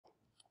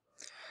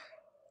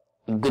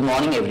Good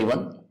morning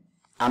everyone,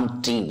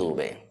 I'm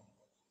Daudet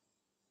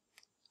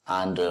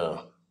and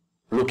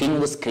looking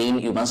at the screen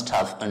you must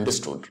have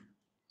understood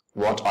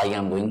what I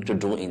am going to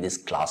do in this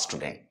class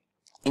today,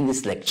 in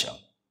this lecture.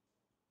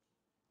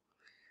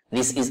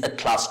 This is a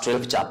class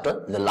 12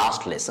 chapter, the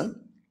last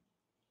lesson,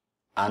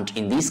 and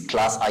in this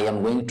class I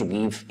am going to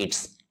give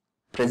its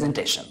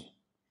presentation.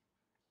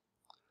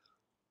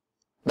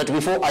 But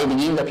before I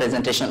begin the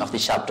presentation of the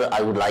chapter,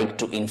 I would like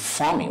to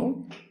inform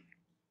you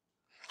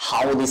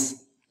how this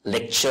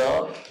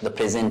lecture, the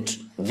present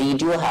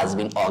video has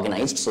been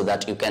organized so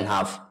that you can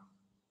have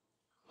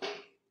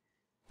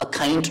a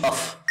kind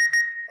of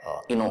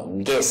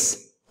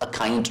guess, a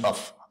kind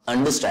of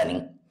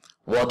understanding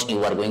what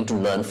you are going to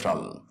learn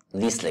from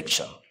this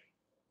lecture.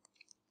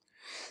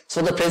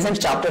 So the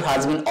present chapter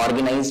has been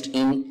organized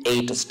in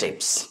 8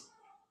 steps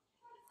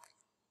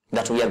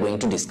that we are going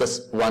to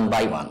discuss one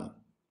by one.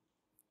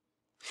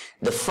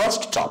 The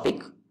first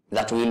topic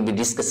that we will be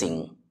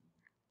discussing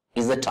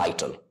is the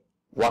title.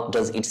 What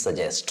does it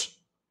suggest?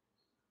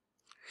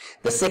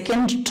 The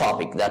second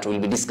topic that will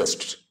be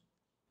discussed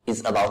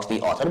is about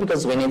the author,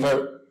 because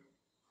whenever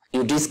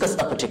you discuss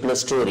a particular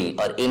story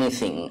or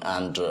anything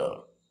and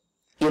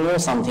you know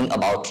something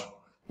about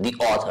the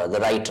author, the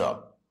writer,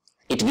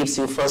 it gives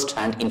you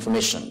first-hand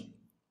information.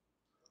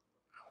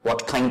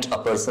 What kind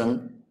of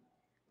person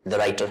the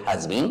writer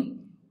has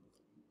been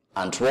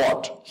and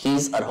what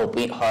his or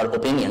her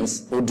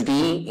opinions would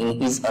be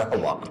in his or her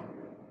work.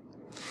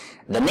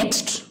 The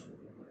next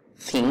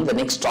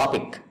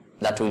topic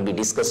that will be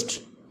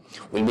discussed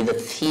will be the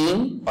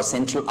theme or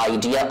central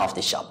idea of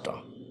the chapter.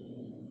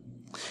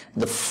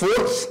 The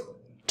fourth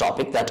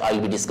topic that I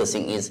will be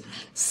discussing is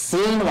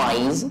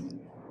scene-wise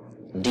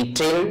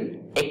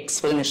detailed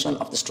explanation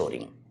of the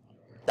story.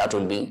 That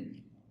will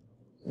be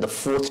the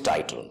fourth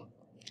title.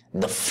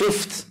 The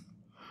fifth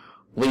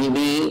will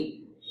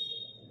be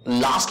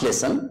last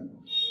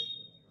lesson,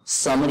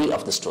 summary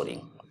of the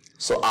story.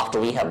 So after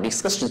we have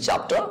discussed the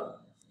chapter,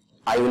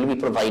 I will be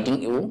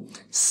providing you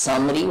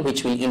summary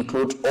which will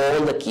include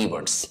all the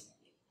keywords,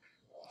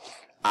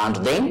 and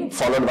then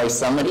followed by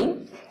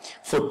summary.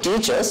 For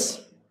teachers,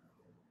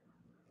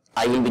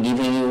 I will be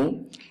giving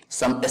you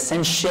some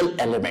essential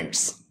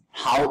elements,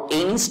 how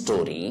any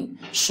story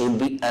should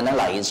be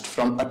analyzed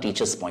from a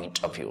teacher's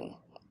point of view.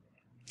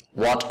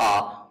 What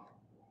are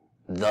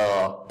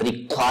the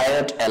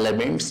required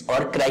elements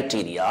or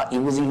criteria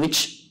using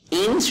which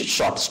any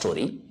short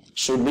story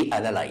should be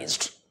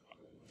analyzed,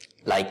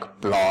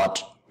 like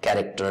plot,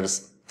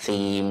 characters,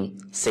 theme,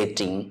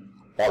 setting,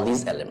 all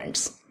these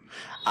elements.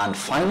 And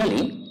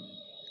finally,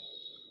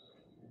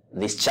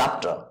 this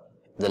chapter,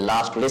 the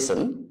last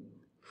lesson,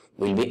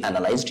 will be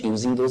analyzed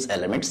using those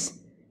elements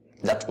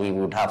that we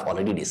would have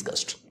already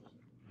discussed.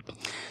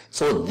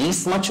 So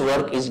this much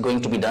work is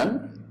going to be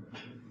done.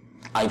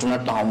 I do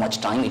not know how much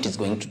time it is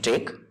going to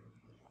take,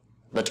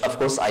 but of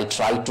course I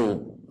try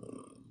to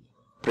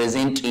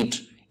present it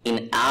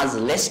in as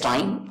less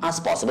time as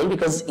possible,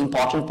 because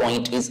important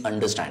point is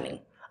understanding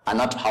and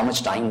not how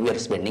much time we are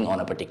spending on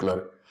a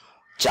particular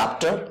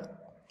chapter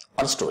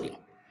or story.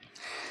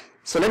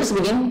 So let us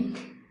begin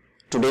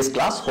today's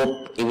class.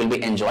 Hope you will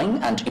be enjoying,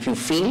 and if you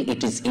feel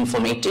it is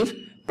informative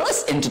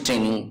plus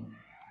entertaining,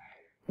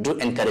 do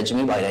encourage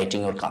me by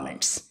writing your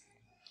comments.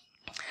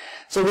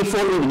 So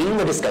before we begin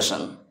the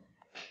discussion,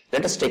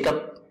 let us take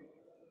up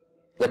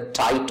the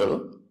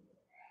title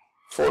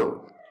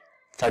for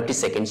 30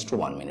 seconds to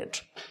 1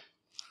 minute.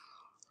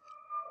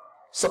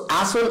 So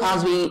as soon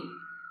as we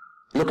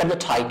look at the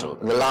title,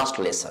 the last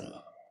lesson,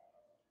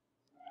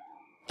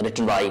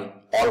 written by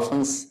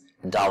Alphonse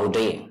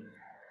Daudet.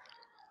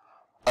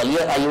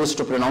 Earlier I used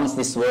to pronounce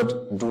this word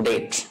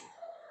Daudet,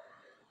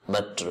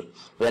 but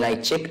when I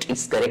checked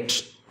its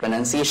correct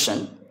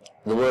pronunciation,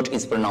 the word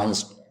is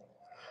pronounced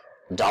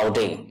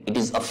Daudet. It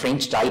is a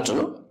French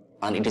title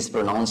and it is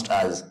pronounced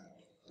as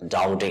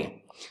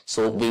Daudet.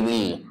 So we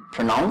will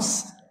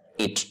pronounce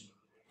it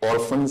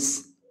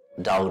Alphonse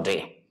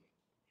Daudet.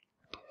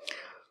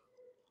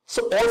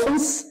 So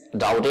Alphonse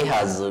Daudet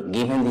has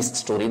given this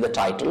story the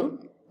title,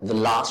 The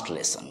Last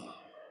Lesson.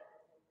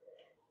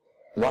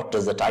 What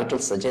does the title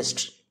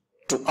suggest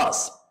to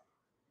us,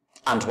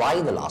 and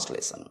why the last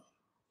lesson?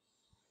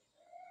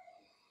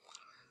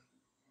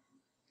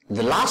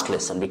 The last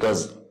lesson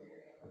because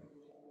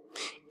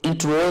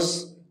it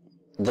was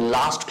the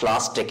last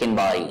class taken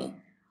by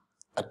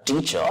a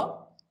teacher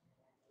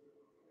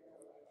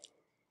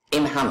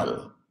in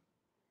Hamel,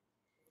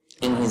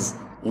 in his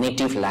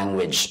native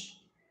language,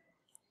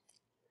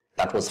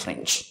 that was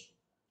French.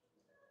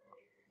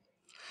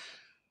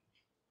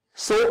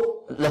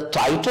 So the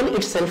title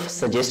itself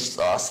suggests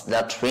us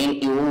that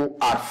when you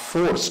are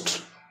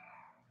forced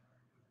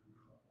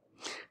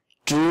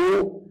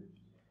to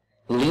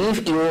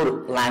leave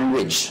your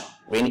language,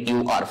 when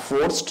you are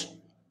forced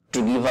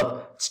to give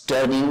up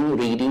studying,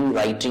 reading,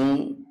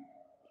 writing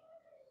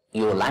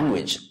your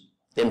language,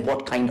 then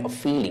what kind of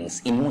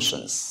feelings,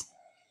 emotions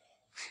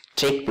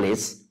take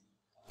place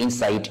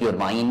inside your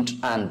mind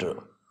and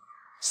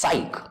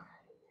psyche?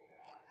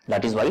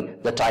 That is why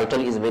the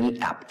title is very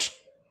apt.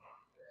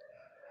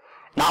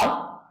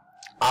 Now,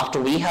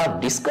 after we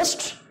have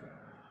discussed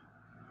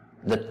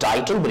the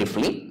title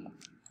briefly,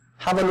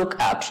 have a look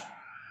at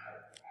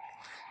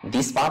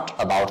this part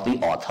about the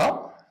author,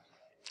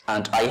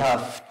 and I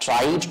have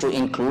tried to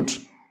include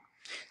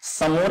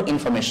some more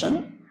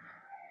information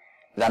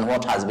than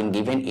what has been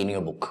given in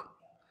your book.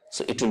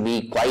 So it will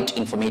be quite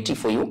informative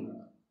for you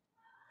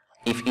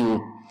if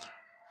you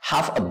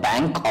have a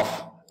bank of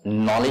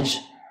knowledge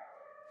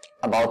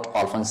about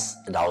Alphonse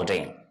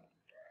Daudet.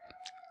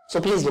 So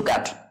please look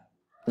at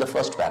the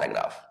first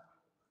paragraph.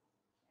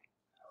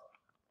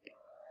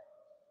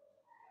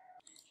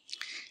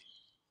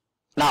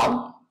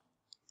 Now,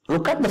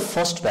 look at the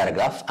first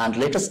paragraph and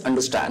let us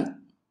understand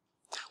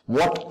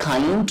what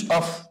kind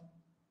of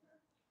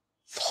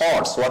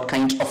thoughts, what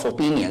kind of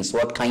opinions,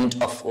 what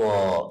kind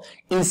of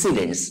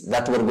incidents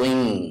that were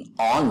going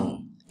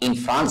on in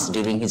France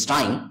during his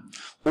time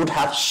would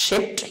have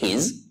shaped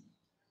his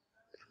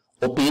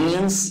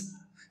opinions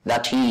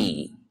that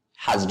he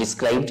has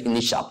described in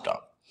this chapter.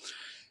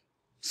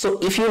 So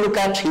if you look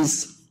at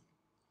his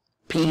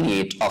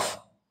period of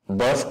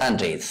birth and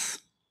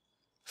death,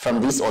 from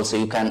this also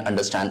you can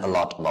understand a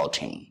lot about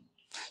him.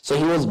 So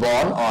he was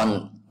born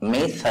on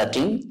May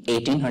 13,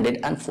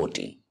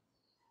 1840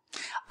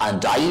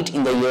 and died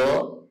in the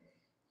year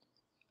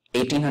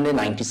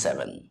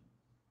 1897.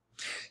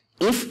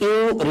 If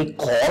you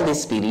recall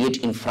this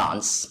period in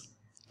France,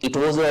 it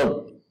was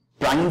a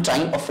prime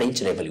time of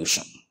French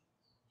Revolution.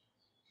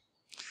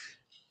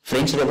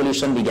 French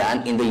Revolution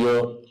began in the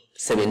year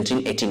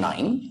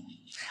 1789,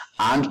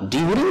 and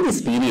during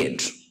this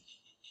period,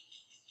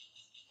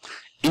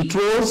 it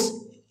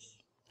was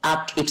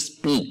at its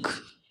peak.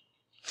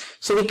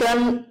 So we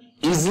can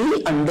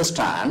easily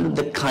understand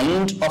the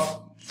kind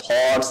of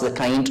thoughts, the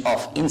kind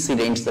of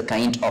incidents, the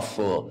kind of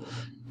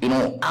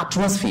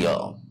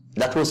atmosphere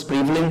that was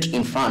prevalent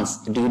in France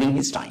during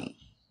his time.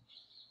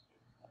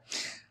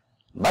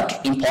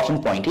 But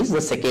important point is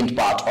the second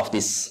part of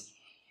this,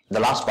 the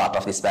last part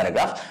of this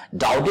paragraph.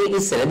 Daudet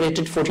is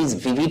celebrated for his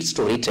vivid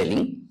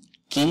storytelling,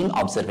 keen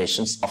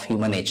observations of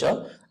human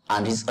nature,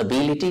 and his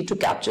ability to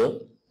capture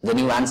the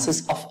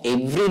nuances of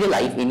everyday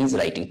life in his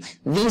writing.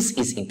 This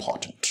is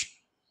important.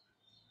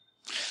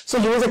 So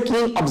he was a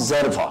keen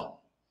observer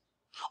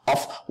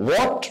of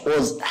what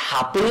was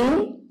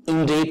happening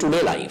in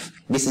day-to-day life.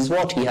 This is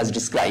what he has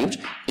described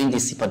in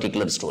this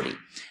particular story.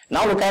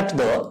 Now look at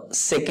the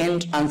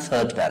second and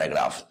third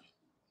paragraph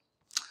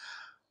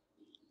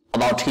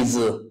about his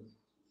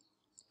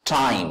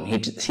time,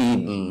 his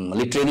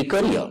literary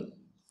career.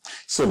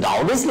 So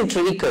Daudet's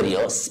literary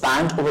career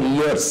spanned over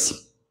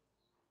years,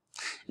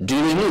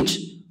 during which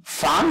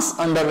France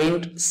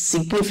underwent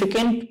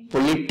significant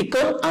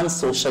political and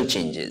social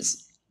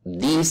changes.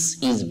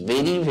 This is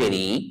very,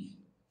 very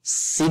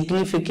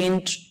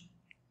significant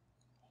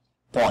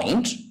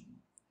point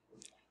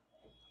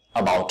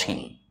about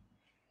him.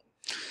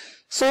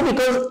 So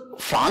because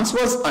France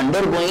was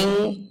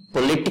undergoing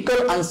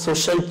political and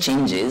social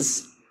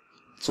changes,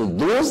 so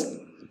those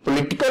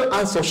political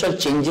and social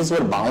changes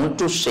were bound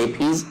to shape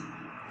his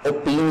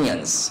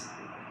opinions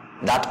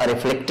that are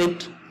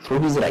reflected through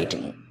his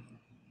writing.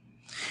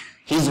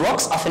 His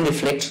works often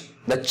reflect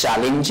the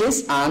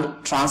challenges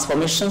and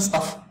transformations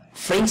of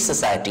French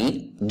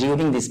society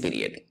during this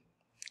period.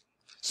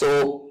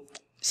 So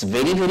it's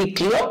very, very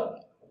clear.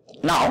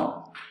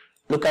 Now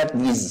look at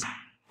these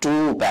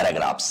two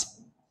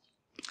paragraphs.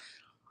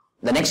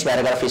 The next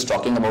paragraph is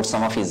talking about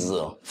some of his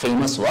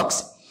famous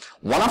works.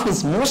 One of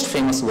his most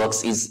famous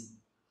works is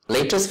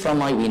Letters from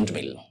My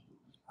Windmill.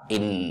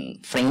 In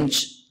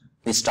French,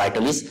 this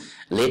title is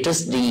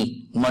Letters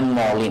de Mon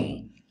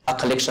Moulin, a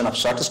collection of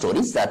short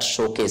stories that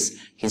showcase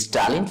his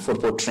talent for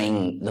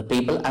portraying the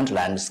people and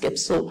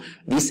landscapes. So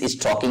this is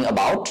talking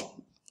about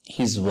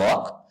his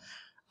work,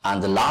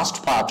 and the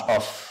last part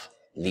of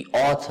the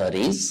author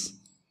is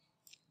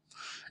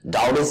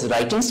Daudet's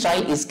writing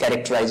style is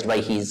characterized by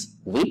his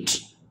wit,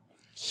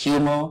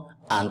 humor,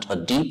 and a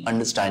deep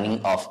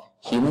understanding of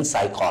human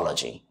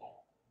psychology.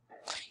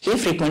 He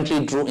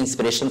frequently drew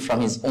inspiration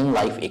from his own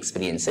life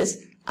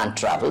experiences and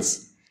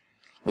travels,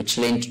 which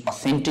lent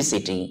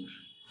authenticity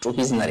to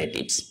his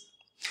narratives.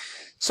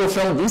 So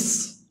from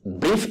this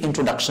brief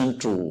introduction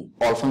to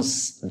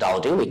Alphonse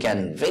Daudet, we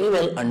can very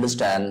well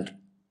understand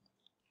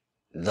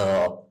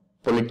the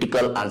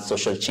political and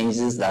social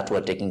changes that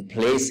were taking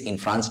place in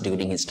France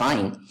during his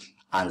time,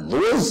 and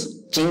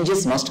those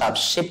changes must have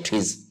shaped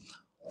his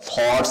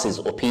thoughts, his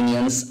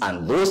opinions,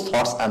 and those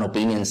thoughts and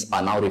opinions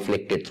are now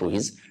reflected through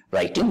his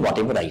writing.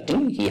 Whatever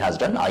writing he has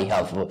done, I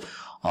have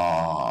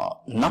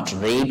not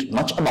read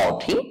much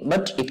about him,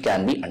 but it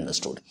can be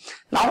understood.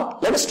 Now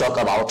let us talk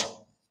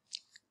about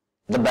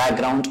the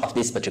background of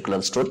this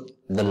particular story,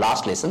 the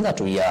last lesson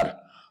that we are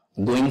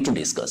going to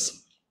discuss.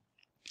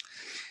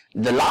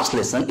 The last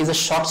lesson is a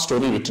short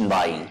story written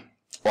by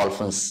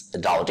Alphonse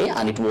Daudet,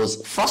 and it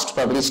was first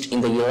published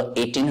in the year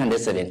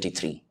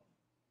 1873.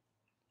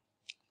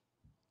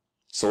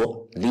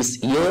 So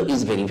this year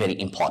is very, very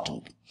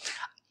important.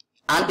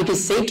 and it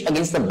is set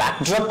against the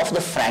backdrop of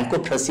the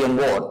Franco-Prussian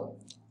War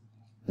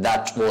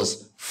that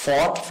was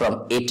fought from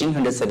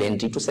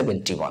 1870 to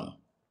 71,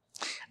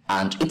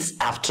 and its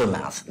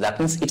aftermath, that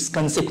means its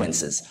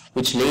consequences,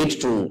 which led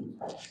to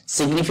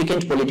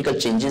significant political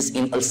changes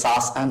in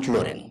Alsace and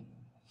Lorraine.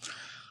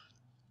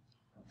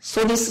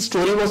 So this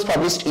story was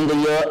published in the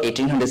year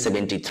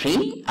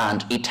 1873,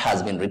 and it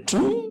has been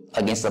written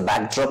against the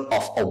backdrop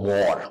of a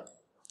war,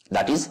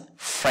 that is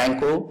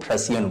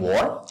Franco-Prussian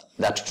War,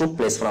 that took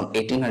place from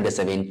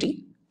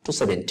 1870 to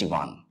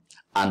 71,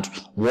 and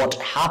what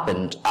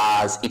happened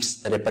as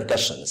its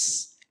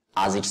repercussions,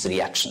 as its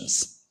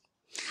reactions.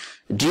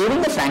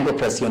 During the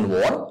Franco-Prussian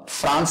War,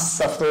 France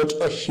suffered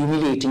a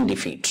humiliating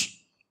defeat,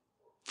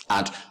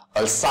 and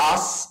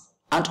Alsace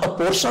and a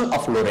portion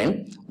of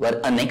Lorraine were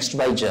annexed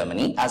by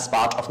Germany as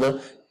part of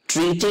the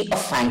Treaty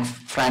of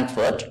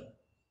Frankfurt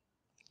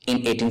in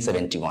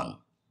 1871.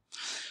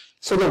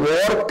 So the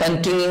war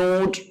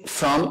continued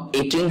from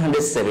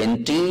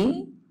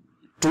 1870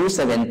 to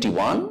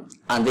 71,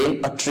 and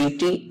then a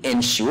treaty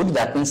ensued,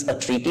 that means a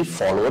treaty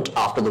followed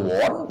after the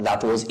war,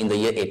 that was in the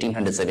year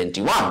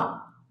 1871.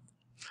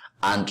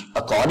 And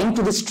according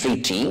to this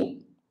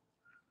treaty,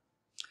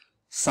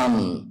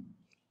 some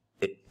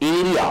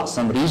area,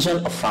 some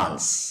region of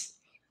France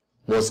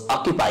was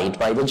occupied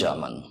by the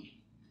German.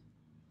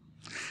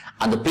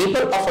 And the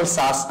people of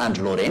Alsace and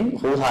Lorraine,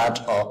 who had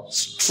a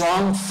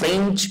strong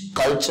French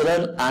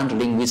cultural and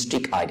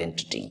linguistic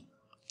identity.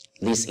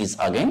 This is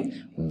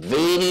again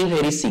very,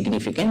 very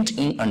significant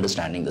in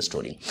understanding the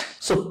story.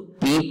 So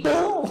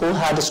people who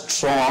had a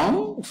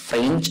strong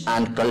French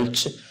and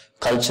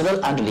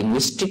cultural and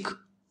linguistic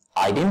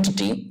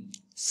identity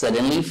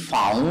suddenly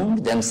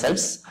found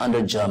themselves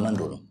under German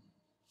rule,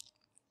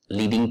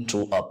 leading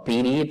to a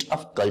period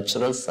of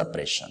cultural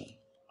suppression.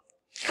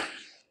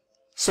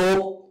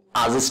 So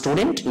as a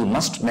student, you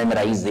must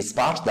memorize this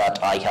part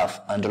that I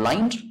have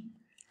underlined,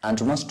 and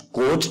you must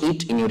quote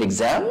it in your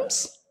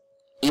exams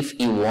if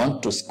you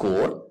want to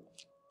score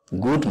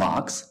good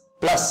marks,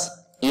 plus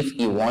if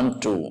you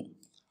want to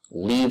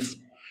leave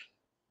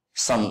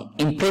some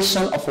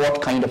impression of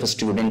what kind of a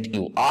student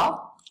you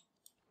are.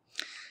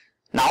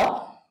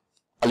 Now,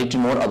 a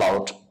little more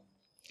about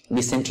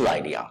the central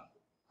idea.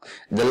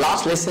 The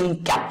last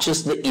lesson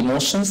captures the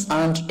emotions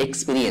and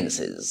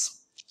experiences.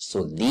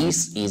 So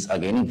this is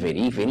again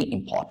very, very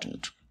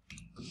important.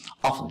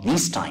 Of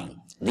this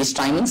time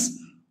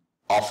is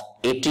of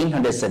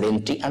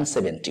 1870 and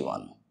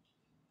 71.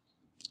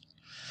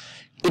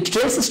 It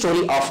tells the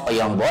story of a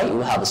young boy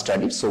who have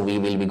studied, so we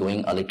will be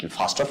going a little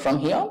faster from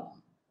here.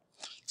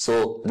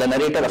 So the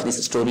narrator of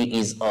this story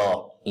is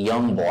a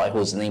young boy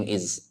whose name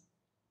is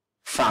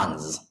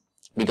Franz,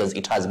 because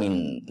it has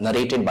been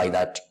narrated by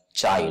that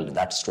child,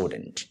 that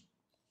student.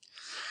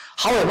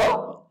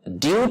 However,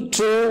 due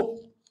to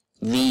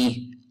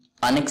the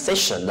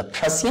annexation, the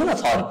Prussian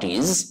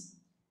authorities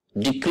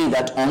decree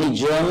that only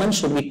German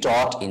should be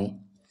taught in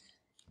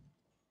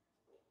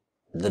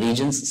the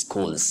region's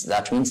schools,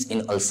 that means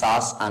in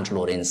Alsace and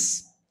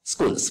Lorraine's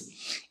schools,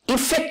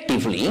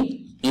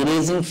 effectively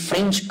erasing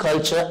French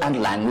culture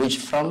and language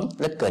from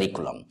the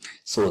curriculum.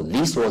 So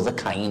this was the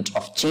kind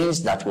of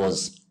change that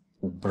was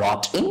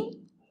brought in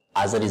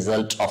as a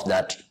result of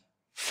that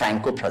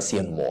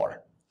Franco-Prussian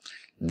War.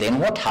 Then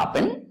what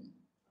happened?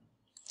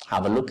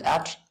 Have a look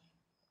at.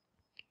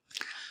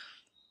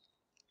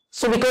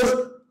 So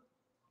because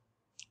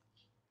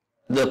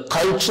the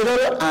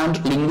cultural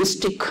and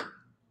linguistic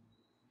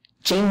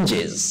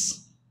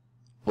changes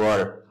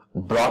were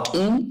brought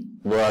in,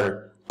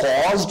 were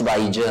caused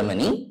by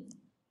Germany,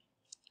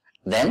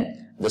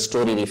 then the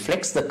story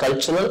reflects the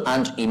cultural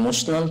and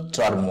emotional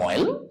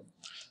turmoil.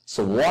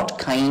 So what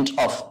kind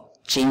of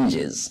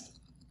changes,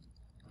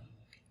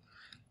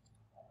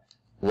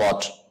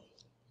 what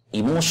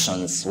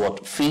emotions,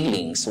 what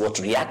feelings, what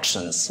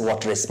reactions,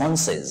 what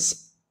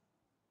responses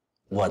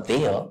were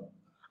there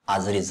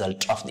as a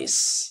result of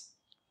this?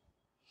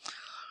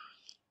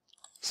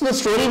 So the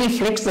story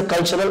reflects the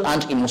cultural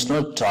and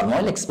emotional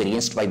turmoil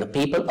experienced by the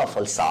people of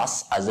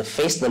Alsace as they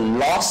face the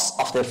loss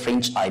of their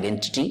French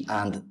identity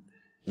and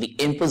the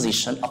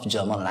imposition of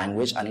German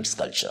language and its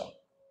culture.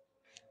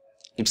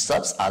 It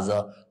serves as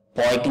a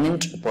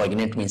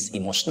poignant means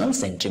emotional,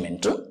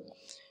 sentimental,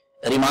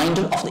 a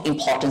reminder of the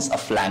importance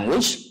of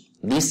language.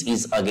 This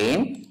is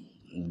again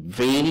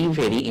very,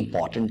 very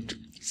important,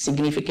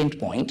 significant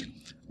point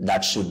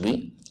that should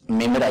be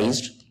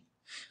memorized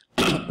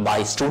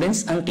by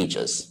students and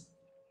teachers.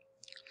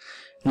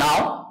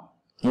 Now,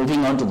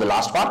 moving on to the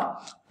last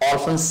part,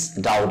 Alphonse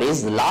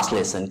Daudet's The Last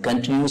Lesson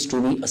continues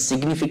to be a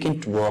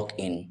significant work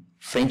in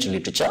French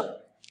literature,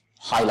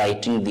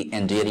 highlighting the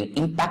enduring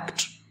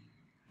impact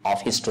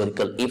of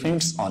historical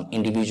events on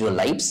individual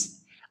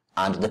lives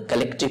and the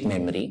collective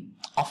memory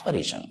of a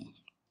region.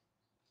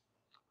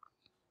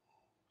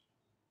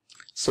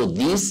 So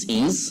this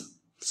is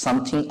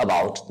something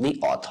about the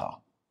author,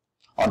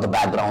 or the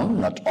background,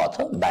 not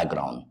author,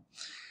 background.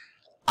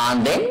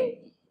 And then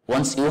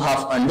once you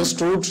have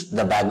understood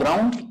the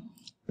background,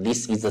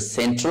 this is the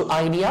central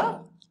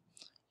idea.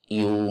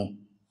 You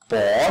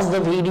pause the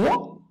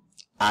video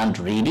and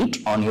read it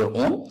on your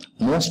own.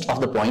 Most of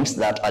the points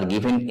that are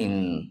given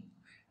in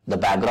the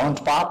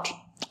background part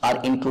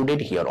are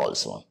included here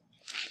also.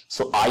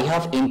 So I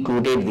have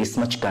included this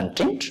much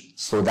content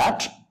so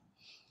that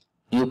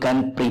you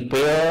can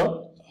prepare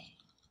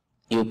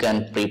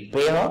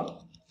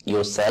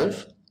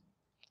yourself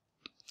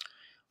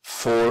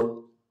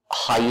for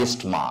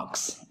highest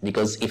marks,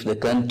 because if the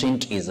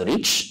content is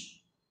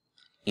rich,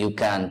 you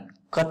can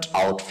cut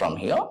out from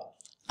here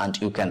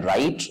and you can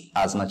write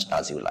as much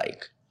as you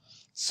like.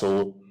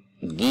 So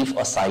give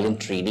a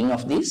silent reading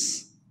of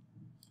this,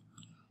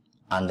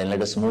 and then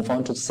let us move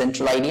on to the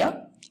central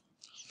idea.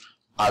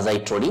 As I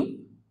told you,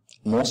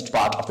 most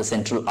part of the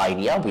central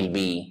idea will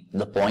be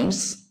the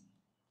points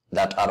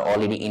that are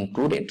already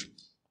included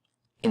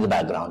in the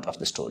background of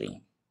the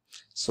story.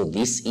 So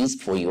this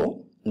is for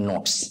your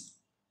notes.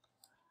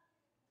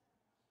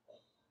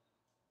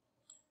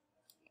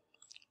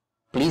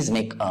 Please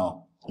make a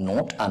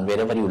note, and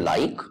wherever you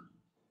like,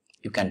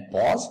 you can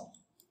pause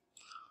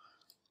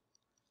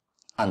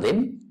and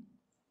then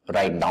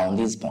write down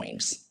these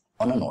points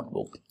on a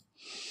notebook.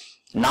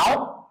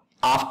 Now,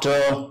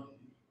 after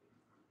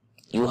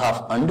you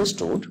have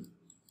understood,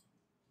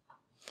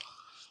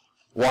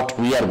 what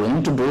we are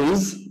going to do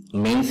is,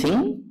 main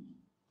thing,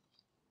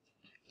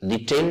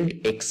 detailed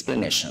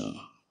explanation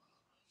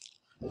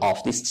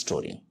of this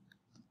story.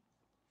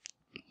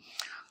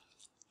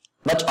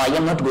 But I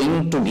am not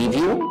going to give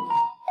you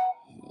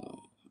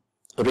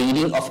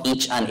reading of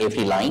each and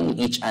every line,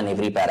 each and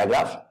every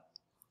paragraph.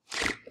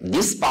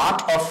 This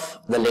part of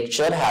the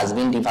lecture has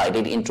been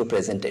divided into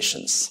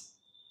presentations,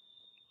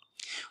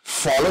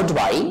 followed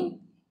by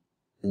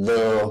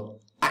the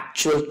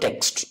actual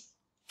text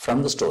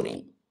from the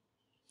story.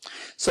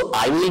 So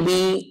I will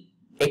be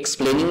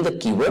explaining the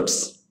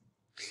keywords,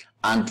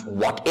 and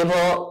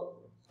whatever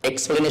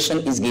explanation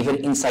is given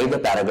inside the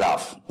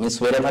paragraph,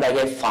 means wherever I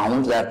have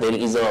found that there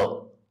is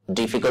a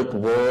difficult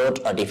word,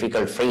 a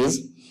difficult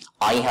phrase,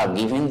 I have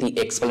given the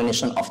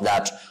explanation of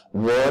that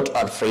word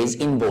or phrase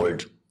in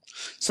bold,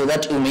 so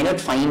that you may not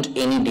find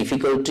any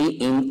difficulty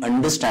in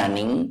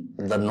understanding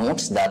the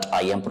notes that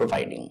I am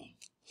providing.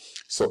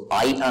 So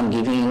I am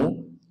giving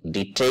you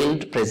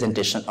detailed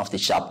presentation of the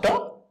chapter,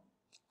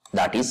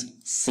 that is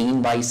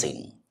scene by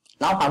scene.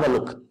 Now have a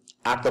look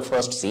at the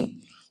first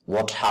scene,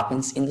 what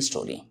happens in the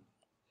story.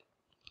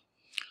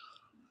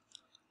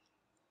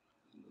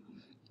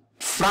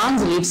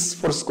 Franz leaves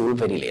for school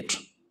very late.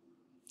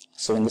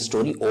 So when the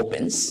story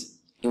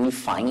opens, you will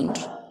find,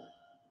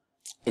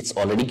 it's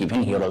already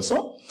given here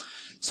also,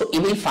 so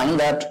you will find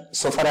that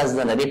so far as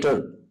the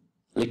narrator,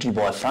 little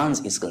boy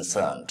Franz, is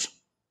concerned,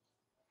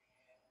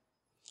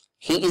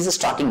 he is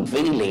starting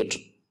very late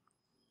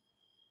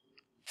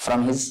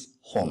from his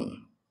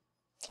home.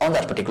 On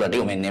that particular day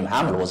when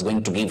Hamel was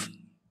going to give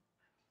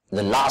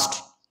the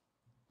last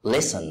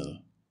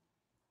lesson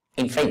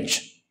in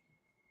French.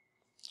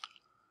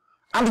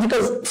 And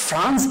because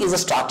Franz is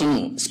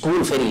starting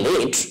school very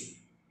late,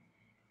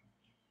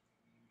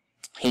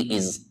 he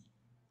is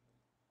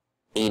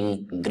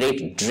in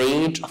great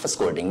dread of a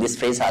scolding. This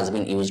phrase has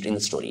been used in the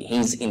story. He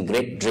is in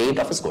great dread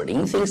of a scolding.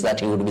 He thinks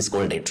that he would be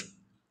scolded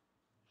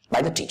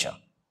by the teacher.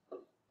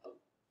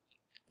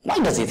 Why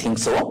does he think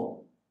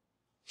so?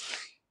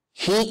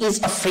 He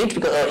is afraid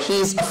because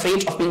he is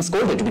afraid of being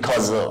scolded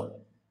because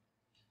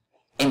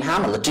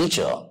Hamel, the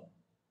teacher,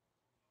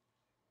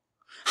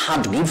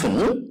 had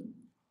given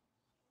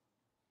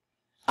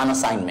an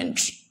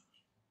assignment.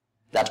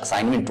 That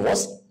assignment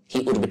was he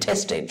would be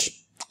tested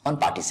on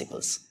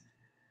participles,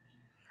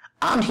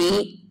 and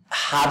he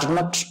had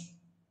not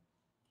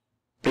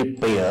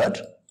prepared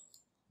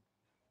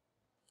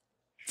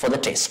for the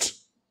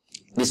test.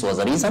 This was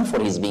the reason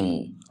for his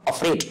being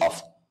afraid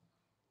of,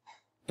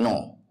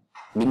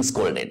 being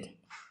scolded.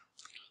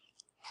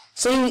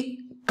 So he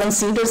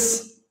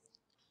considers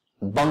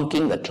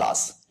bunking the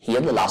class.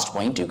 Here the last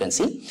point you can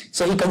see.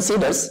 So he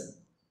considers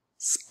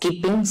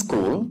skipping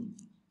school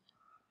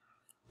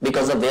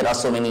because there are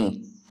so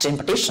many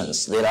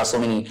temptations, there are so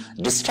many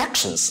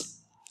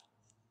distractions.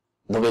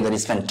 The weather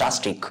is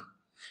fantastic.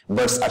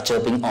 Birds are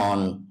chirping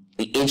on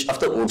the edge of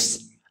the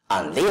woods,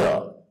 and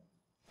there,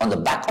 on the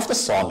back of the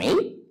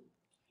sawmill,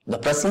 the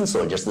Prussian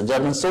soldiers, the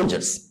German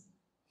soldiers,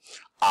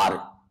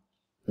 are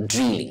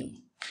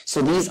drilling.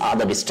 So these are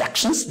the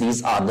distractions,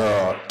 these are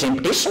the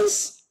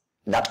temptations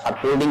that are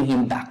holding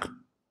him back.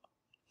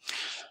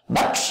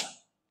 But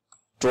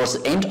towards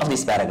the end of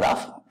this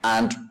paragraph,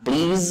 and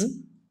please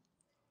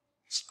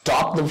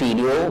stop the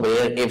video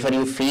wherever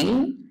you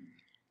feel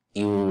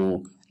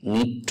you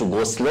need to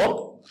go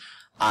slow,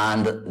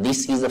 and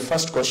this is the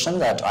first question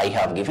that I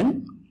have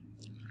given.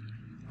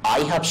 I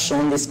have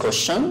shown this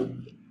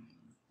question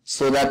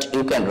so that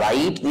you can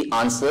write the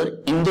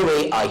answer in the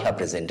way I have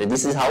presented.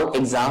 This is how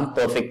exam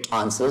perfect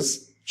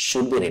answers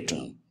should be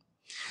written.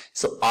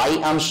 So I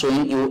am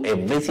showing you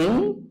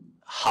everything,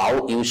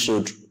 how you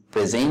should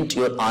present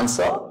your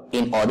answer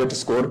in order to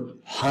score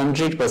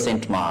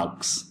 100%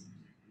 marks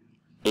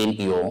in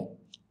your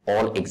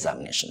all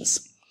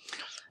examinations.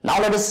 Now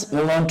let us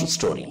move on to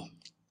story.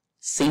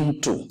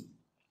 Scene 2.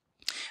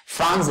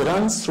 Franz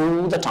runs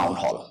through the town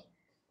hall.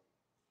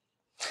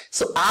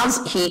 So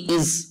as he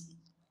is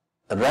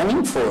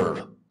running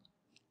for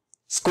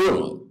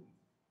school,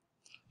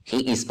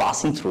 he is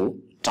passing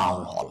through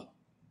town hall.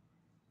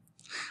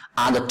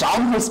 And the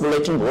town hall's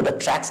bulletin board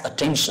attracts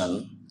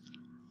attention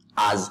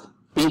as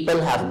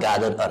people have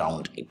gathered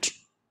around it.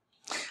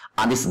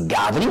 And this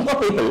gathering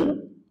of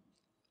people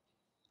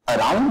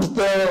around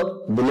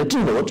the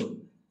bulletin board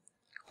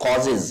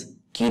causes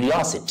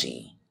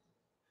curiosity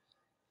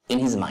in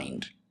his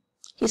mind.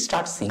 He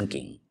starts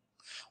thinking,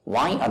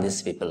 why are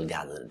these people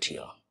gathered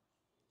here?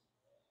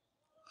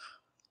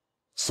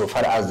 So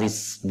far as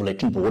this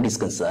bulletin board is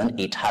concerned,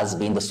 it has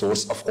been the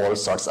source of all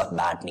sorts of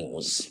bad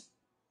news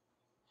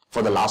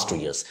for the last 2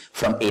 years,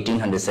 from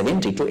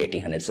 1870 to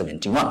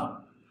 1871.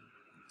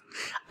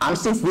 And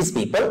since these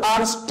people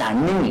are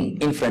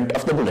standing in front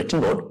of the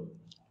bulletin board,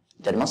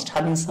 there must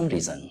have been some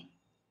reason.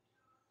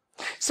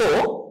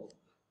 So,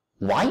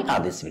 why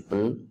are these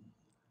people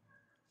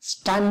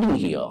standing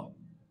here?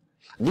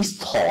 This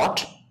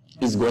thought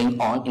is going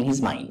on in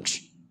his mind.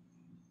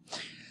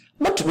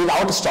 But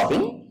without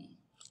stopping,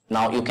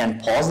 now you can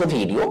pause the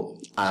video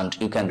and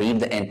you can read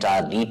the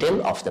entire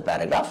detail of the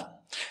paragraph.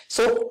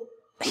 So,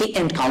 he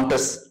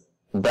encounters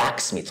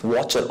blacksmith,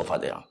 watcher over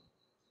there.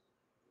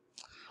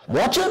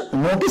 Watcher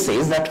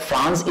notices that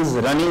Franz is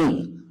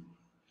running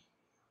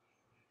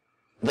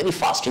very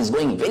fast. He is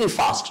going very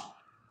fast,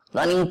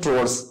 running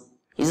towards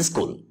his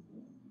school.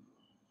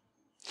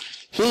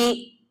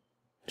 He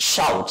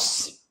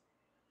shouts,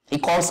 he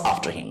calls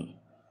after him.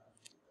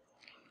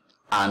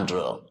 And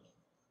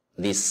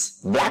this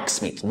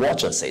blacksmith,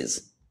 watcher,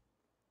 says,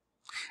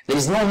 there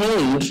is no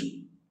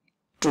need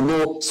to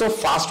go so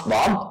fast,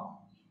 Bob.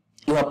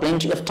 You have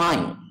plenty of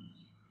time.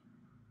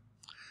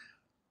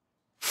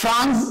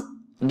 Franz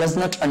does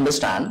not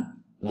understand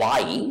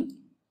why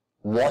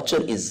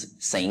watcher is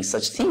saying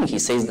such thing. He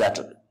says that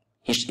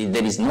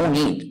there is no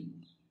need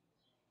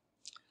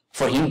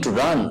for him to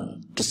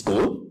run to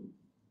school.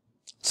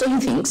 So he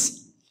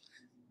thinks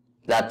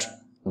that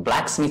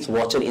blacksmith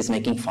watcher is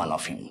making fun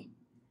of him.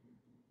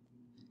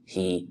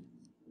 He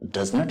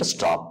does not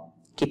stop,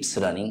 keeps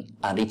running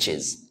and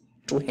reaches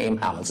to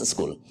Hamel's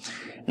school.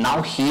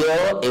 Now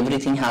here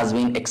everything has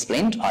been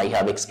explained. I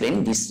have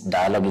explained. This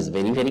dialogue is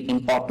very, very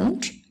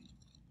important.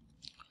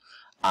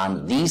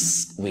 And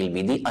this will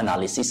be the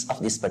analysis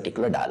of this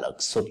particular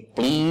dialogue. So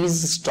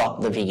please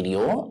stop the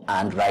video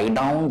and write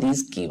down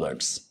these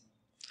keywords.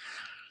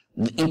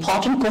 The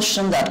important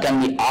question that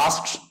can be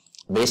asked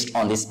based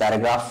on this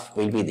paragraph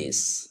will be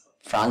this.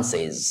 Franz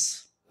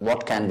says,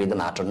 what can be the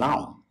matter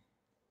now?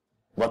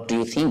 What do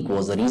you think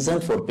was the reason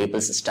for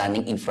people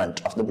standing in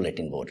front of the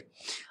bulletin board?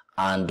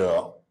 And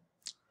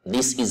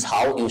this is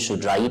how you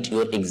should write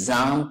your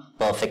exam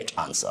perfect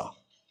answer.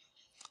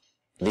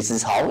 This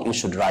is how you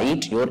should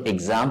write your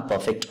exam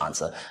perfect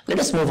answer. Let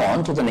us move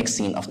on to the next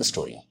scene of the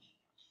story.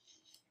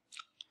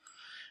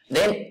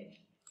 Then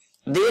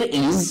there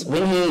is,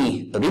 when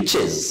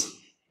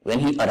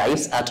he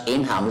arrives at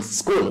Hamel's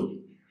school,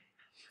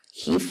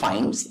 he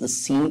finds the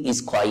scene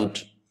is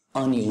quite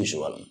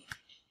unusual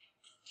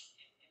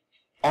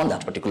on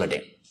that particular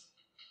day.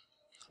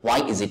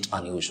 Why is it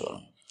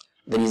unusual?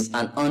 There is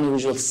an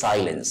unusual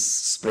silence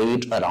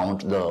spread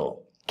around the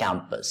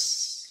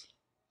campus.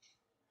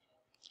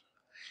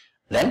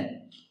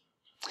 Then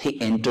he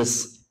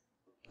enters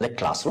the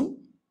classroom,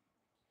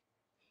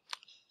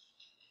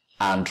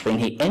 and when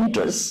he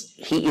enters,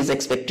 he is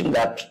expecting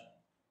that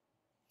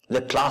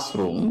the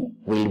classroom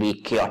will be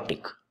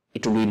chaotic,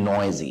 it will be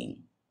noisy,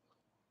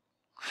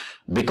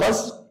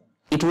 because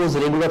it was a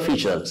regular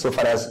feature so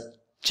far as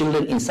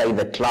children inside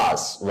the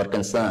class were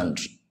concerned.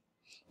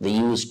 They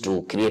used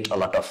to create a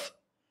lot of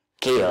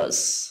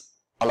chaos,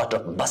 a lot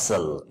of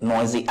bustle,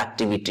 noisy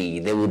activity.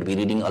 They would be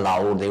reading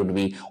aloud, they would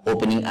be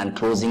opening and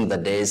closing the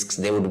desks,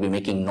 they would be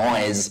making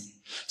noise.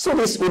 So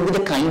this would be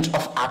the kind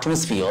of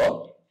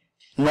atmosphere,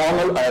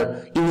 normal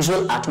or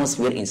usual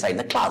atmosphere inside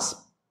the class.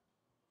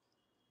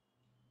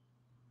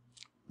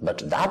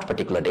 But that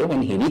particular day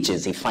when he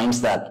reaches, he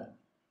finds that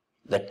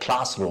the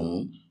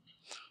classroom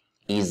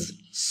is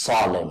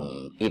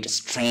solemn, it's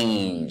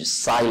strange,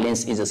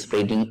 silence is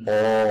spreading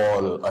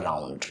all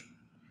around.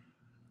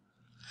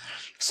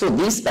 So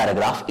this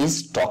paragraph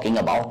is talking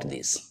about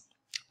this.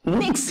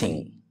 Next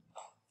thing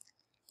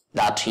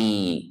that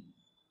he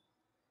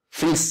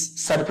feels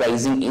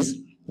surprising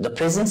is the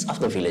presence of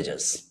the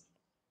villagers.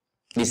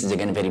 This is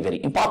again very,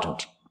 very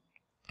important.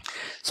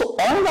 So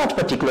on that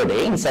particular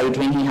day,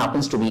 when he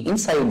happens to be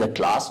inside the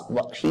class,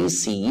 what he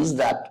sees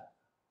that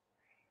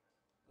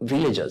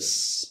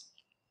villagers,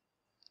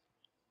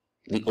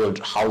 the old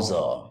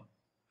houser,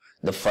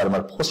 the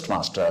former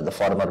postmaster, the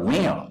former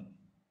mayor,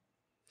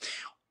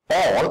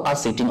 all are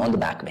sitting on the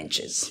back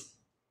benches.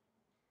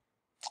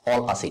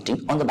 All are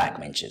sitting on the back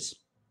benches.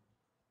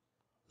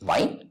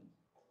 Why?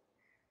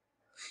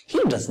 He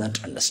does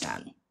not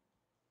understand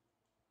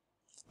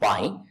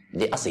why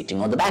they are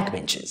sitting on the back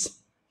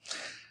benches.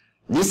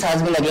 This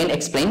has been again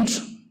explained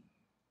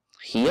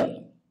here.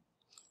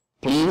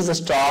 Please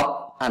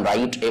stop and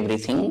write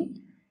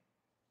everything.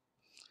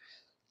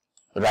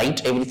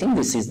 Write everything.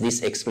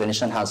 This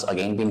explanation has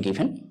again been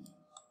given.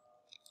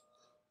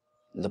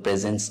 The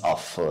presence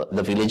of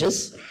the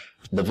villagers,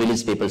 the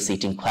village people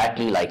sitting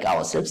quietly like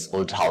ourselves,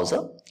 old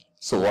Hauser.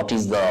 So what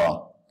is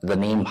the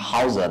name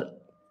Hauser?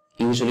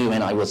 Usually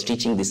when I was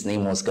teaching, this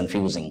name was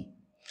confusing.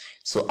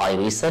 So I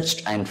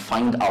researched and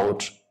find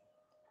out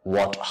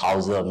what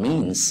Hauser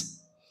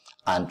means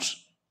and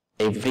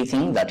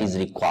everything that is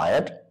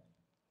required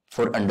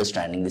for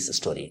understanding this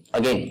story.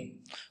 Again,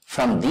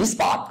 from this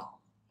part,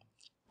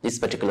 this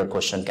particular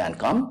question can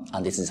come,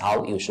 and this is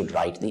how you should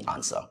write the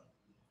answer.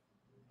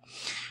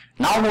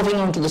 Now moving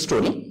on to the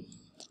story,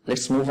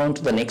 let's move on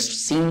to the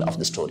next scene of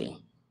the story.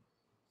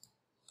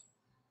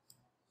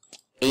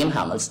 Aim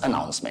Hammel's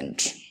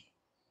announcement.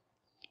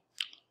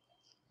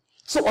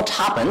 So what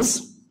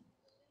happens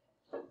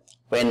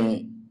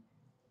when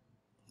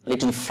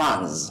little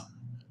Franz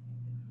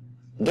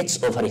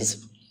gets over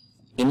his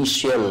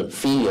initial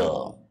fear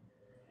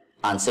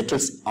and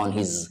settles on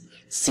his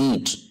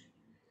seat?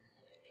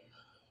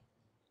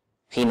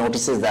 He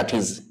notices that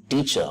his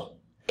teacher,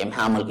 M.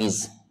 Hammel,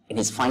 is in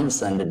his fine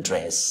Sunday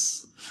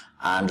dress,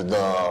 and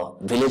the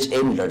village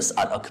elders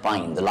are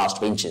occupying the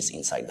last benches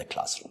inside the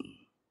classroom.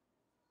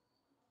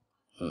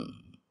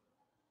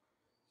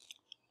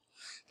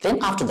 Then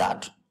after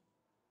that,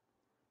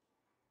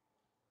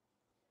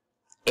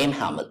 M.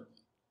 Hammel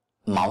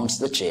mounts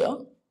the chair,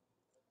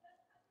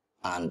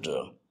 and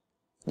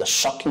the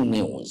shocking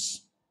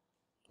news,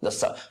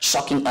 the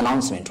shocking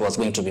announcement was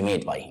going to be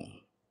made by him.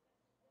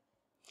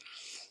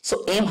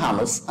 So M.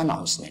 Hammel's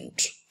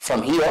announcement.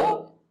 From here,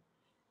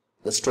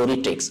 the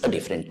story takes a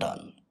different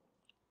turn.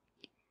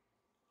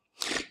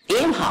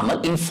 M.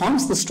 Hammel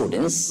informs the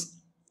students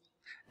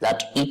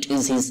that it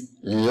is his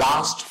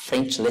last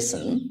French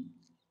lesson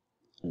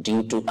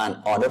due to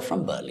an order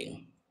from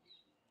Berlin.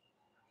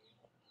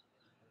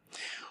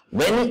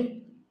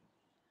 When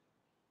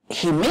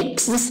he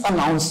makes this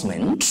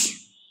announcement,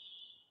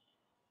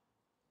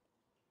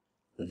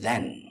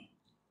 then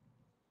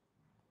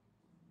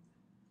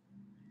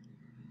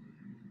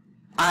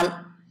and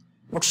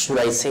what should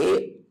I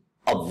say,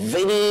 a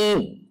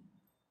very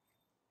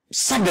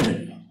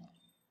sudden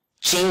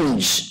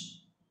change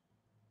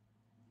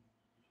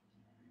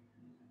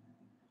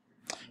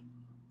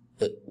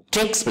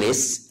takes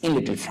place in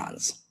little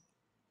Franz.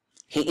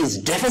 He is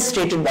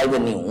devastated by the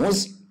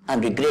news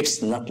and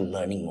regrets not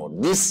learning more.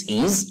 This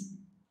is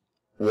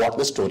what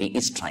the story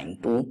is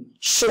trying to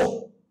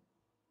show.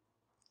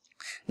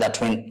 That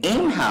when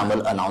M.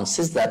 Hammel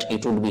announces that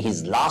it would be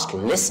his last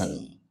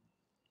lesson,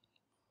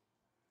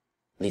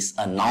 this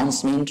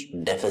announcement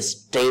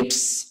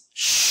devastates,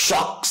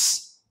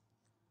 shocks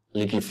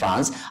little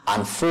Franz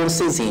and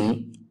forces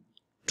him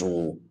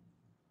to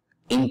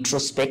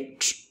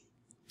introspect,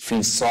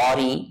 feel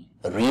sorry,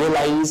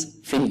 realize,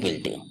 feel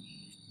guilty.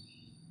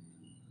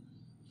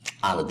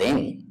 And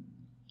then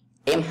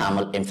M.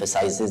 Hammel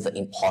emphasizes the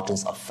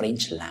importance of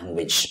French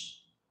language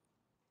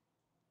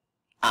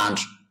and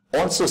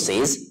also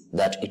says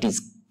that it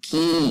is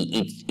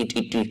key, it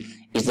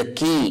is the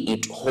key,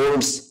 it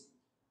holds.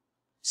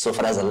 So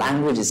far as a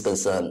language is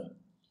concerned,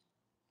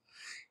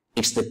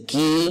 it's the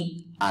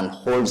key and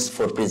holds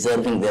for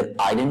preserving their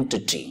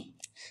identity.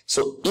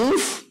 So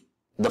if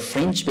the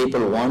French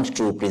people want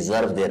to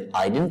preserve their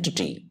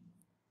identity,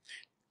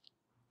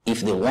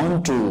 if they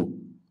want to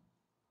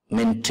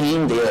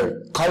maintain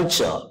their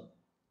culture,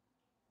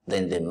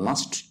 then they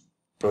must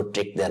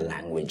protect their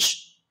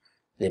language.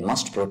 They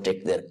must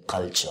protect their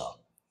culture.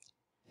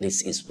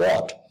 This is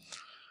what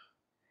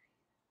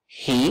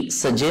he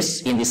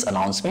suggests in this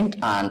announcement,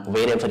 and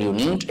wherever you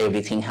need,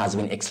 everything has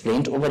been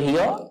explained over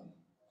here.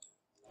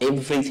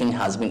 Everything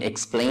has been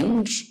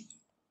explained.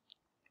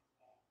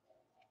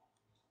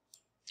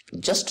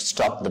 Just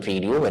stop the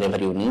video wherever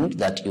you need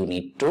that you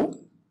need to.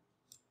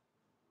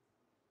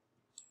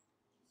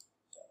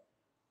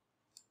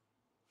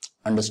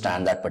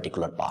 Understand that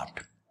particular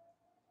part.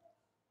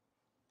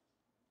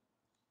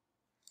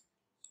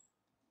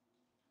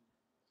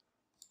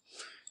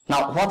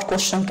 Now, what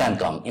question can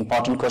come?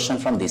 Important question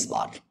from this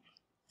part.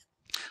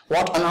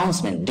 What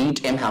announcement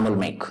did M. Hammel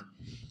make,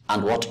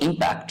 and what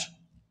impact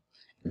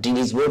did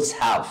his words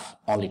have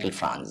on little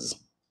Franz?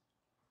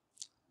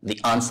 The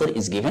answer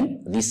is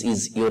given. This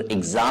is your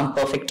exam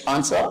perfect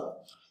answer.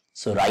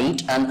 So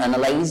write and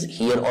analyze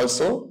here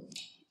also.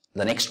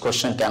 The next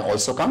question can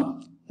also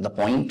come. The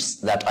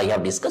points that I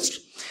have discussed.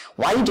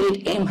 Why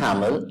did M.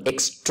 Hammel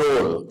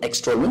extol?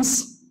 Extol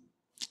means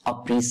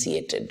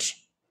appreciated,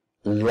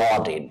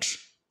 lauded,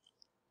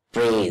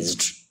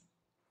 praised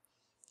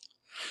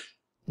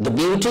the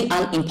beauty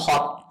and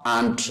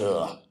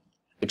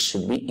it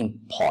should be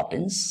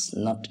importance,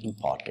 not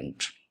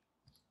important.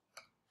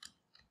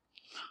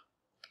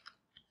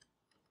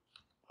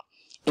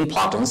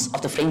 Importance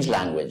of the French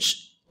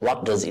language.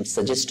 What does it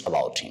suggest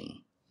about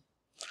him?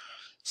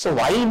 So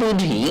why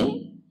did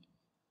he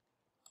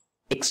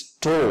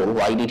extol?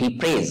 Why did he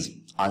praise?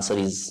 Answer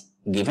is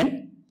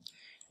given.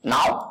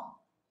 Now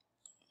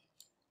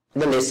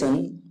the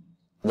lesson,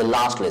 the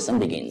last lesson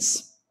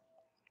begins.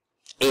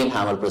 M.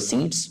 Hamel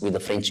proceeds with the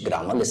French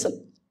grammar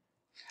lesson,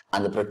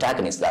 and the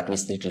protagonist, that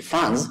is little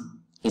Franz,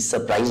 is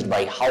surprised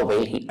by how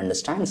well he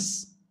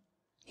understands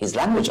his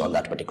language on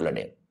that particular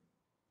day.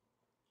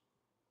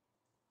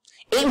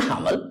 M.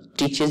 Hamel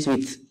teaches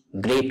with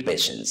great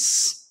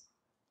patience,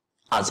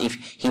 as if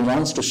he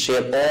wants to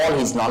share all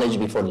his knowledge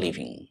before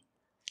leaving,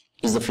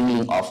 is the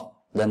feeling of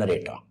the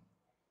narrator.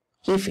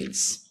 He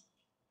feels.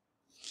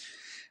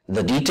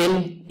 The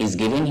detail is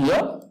given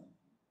here.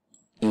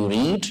 You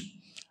read,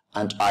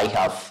 and I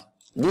have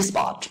this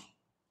part.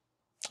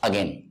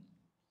 Again,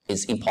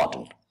 is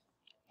important.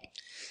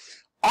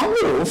 On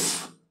the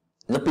roof,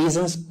 the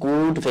pigeons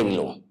cooed very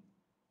low,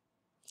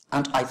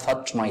 and I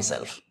thought to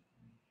myself,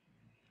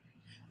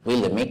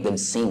 will they make them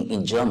sing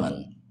in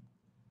German,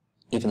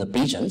 even the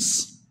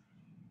pigeons?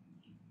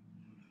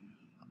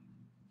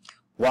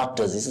 What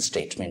does this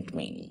statement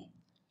mean?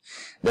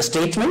 The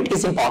statement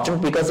is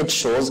important because it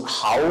shows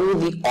how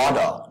the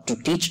order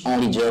to teach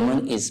only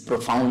German is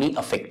profoundly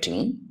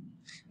affecting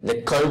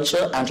the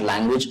culture and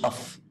language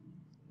of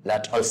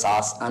that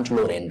Alsace and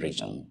Lorraine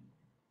region.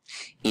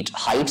 It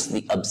hides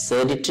the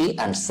absurdity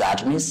and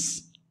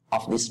sadness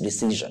of this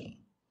decision,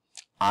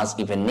 as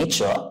even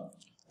nature,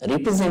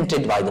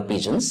 represented by the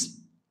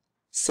pigeons,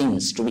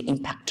 seems to be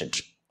impacted.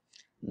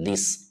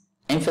 This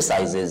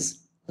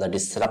emphasizes the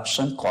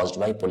disruption caused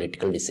by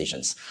political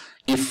decisions.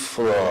 If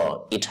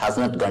it has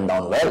not gone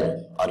down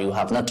well, or you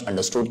have not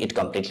understood it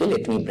completely,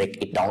 let me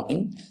break it down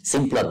in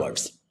simpler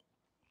words.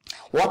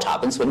 What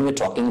happens when we're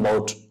talking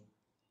about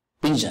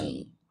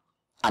pigeon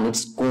and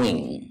its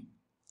cooing?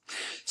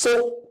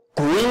 So,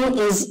 cooing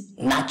is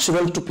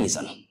natural to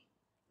pigeon,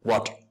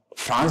 what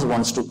Franz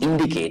wants to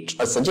indicate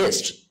or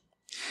suggest.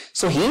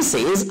 So he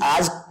says,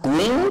 as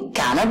cooing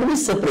cannot be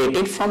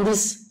separated from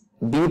this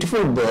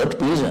beautiful bird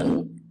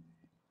pigeon,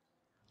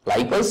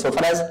 likewise, so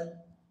far as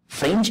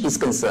French is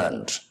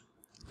concerned,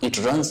 it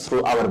runs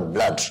through our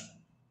blood.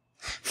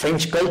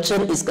 French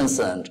culture is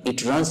concerned,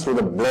 it runs through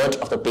the blood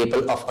of the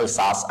people of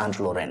Alsace and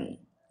Lorraine.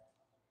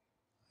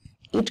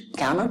 It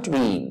cannot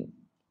be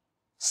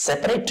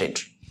separated.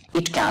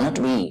 It cannot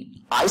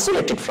be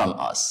isolated from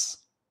us.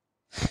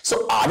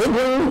 So are they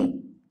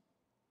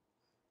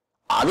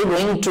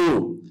going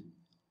to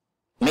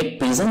make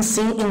pigeons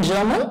sing in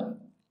German?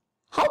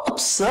 How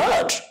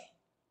absurd!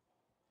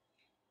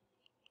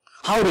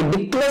 How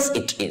ridiculous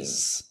it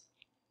is.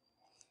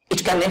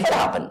 It can never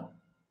happen.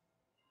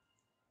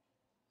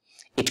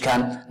 It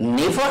can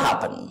never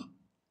happen.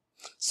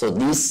 So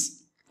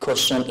this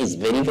question is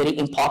very, very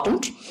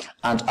important,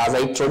 and as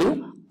I told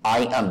you,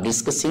 I am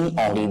discussing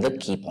only the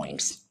key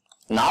points.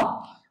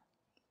 Now,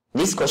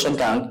 this question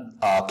can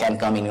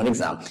come in your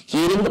exam.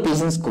 Hearing the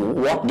pigeons coo,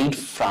 what did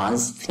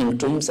Franz think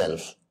to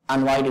himself,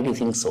 and why did he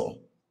think so?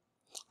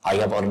 I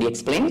have already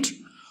explained.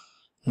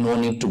 No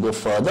need to go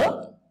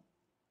further.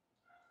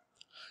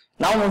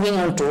 Now moving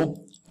on to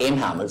M.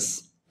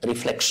 Hamel's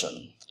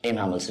reflection. M.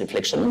 Hamel's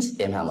reflection is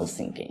M. Hamel's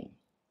thinking.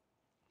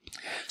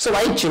 So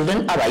while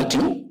children are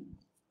writing,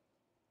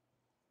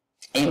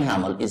 M.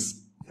 Hamel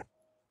is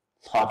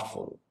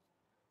thoughtful,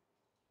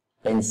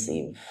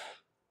 pensive,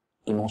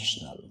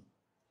 emotional,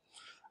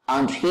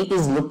 and he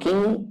is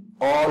looking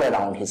all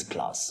around his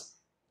class,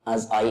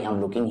 as I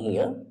am looking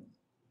here.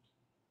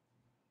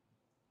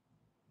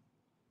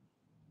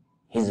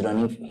 He's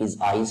running his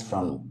eyes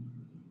from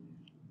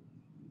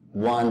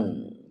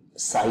one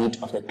side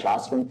of the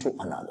classroom to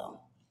another.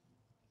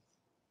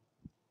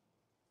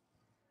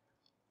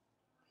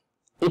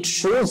 It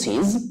shows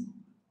his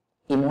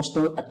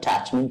emotional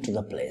attachment to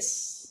the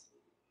place.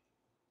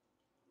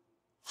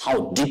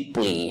 How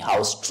deeply,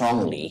 how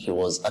strongly he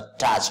was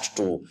attached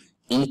to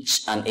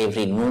each and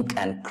every nook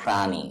and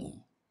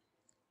cranny,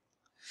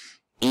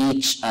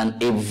 each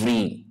and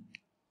every,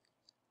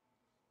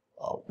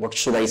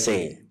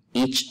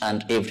 each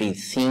and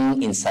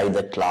everything inside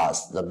the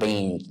class, the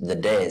bench, the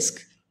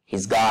desk,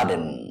 his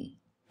garden,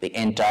 the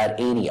entire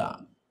area.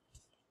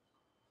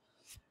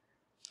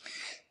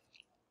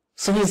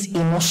 So he's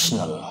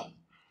emotional,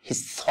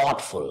 he's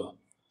thoughtful,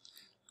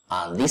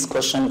 and this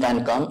question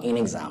can come in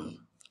exam.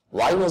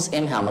 Why was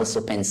M. Hamel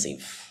so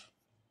pensive?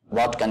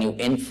 What can you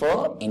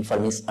infer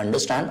means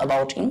understand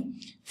about him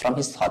from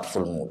his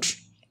thoughtful mood?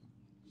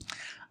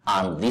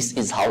 And this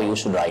is how you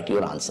should write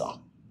your answer.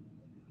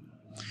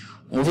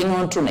 Moving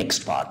on to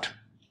next part,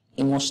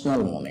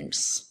 emotional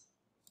moments.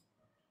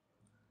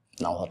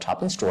 Now what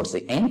happens towards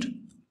the end?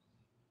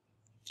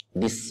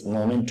 This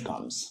moment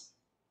comes.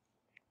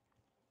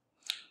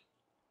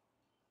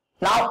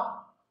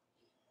 Now,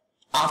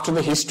 after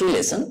the history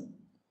lesson,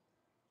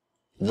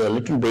 the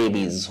little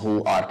babies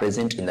who are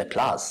present in the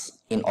class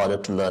in order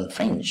to learn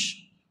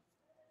French,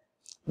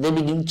 they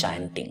begin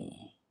chanting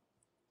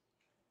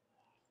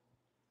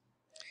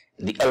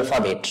the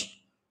alphabet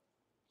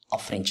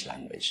of French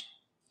language.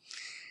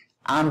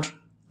 And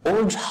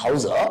old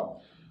Hauser,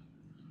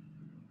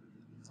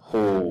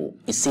 who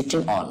is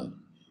sitting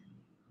on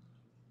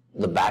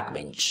the back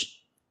bench,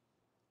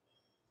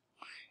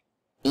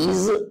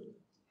 is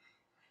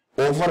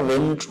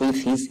overwhelmed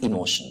with his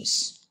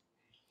emotions.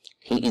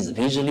 He is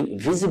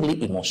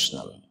visibly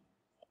emotional.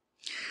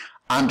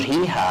 And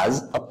he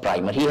has a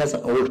primer, he has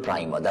an old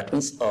primer, that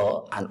means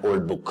an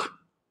old book.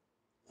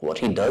 What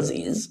he does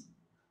is,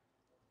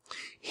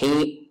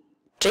 he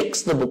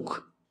takes the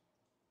book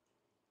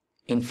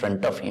in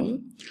front of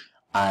him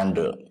and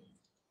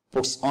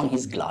puts on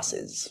his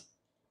glasses.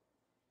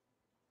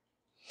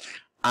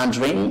 And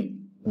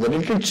when the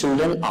little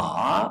children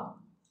are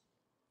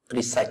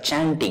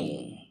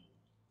chanting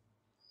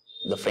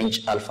the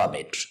French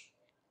alphabet,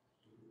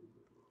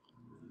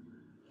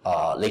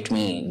 let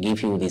me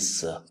give you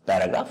this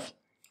paragraph.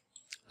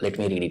 Let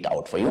me read it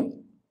out for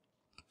you.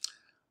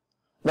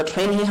 But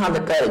when he had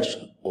the courage,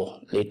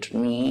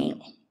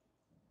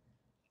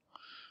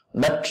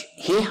 but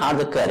he had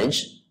the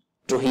courage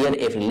to hear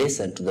every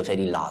lesson to the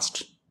very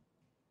last.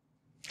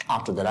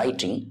 After the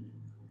writing,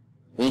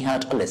 we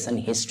had a lesson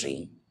in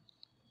history,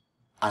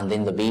 and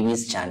then the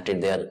babies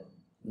chanted their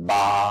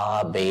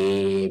ba,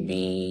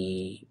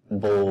 baby,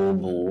 bo,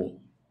 boo.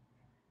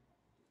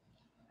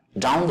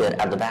 Down there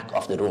at the back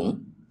of the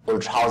room,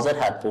 old Hauser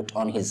had put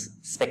on his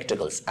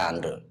spectacles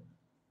and,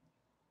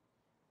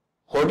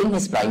 holding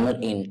his primer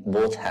in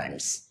both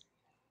hands,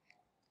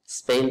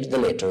 spelled the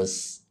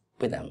letters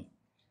with them.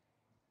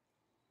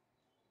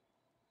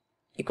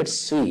 You could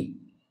see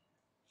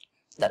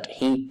that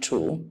he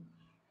too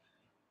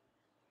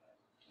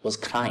was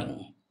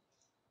crying.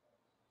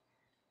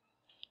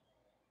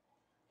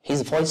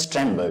 His voice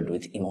trembled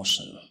with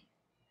emotion,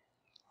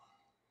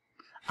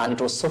 and it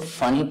was so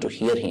funny to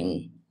hear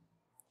him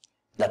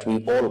that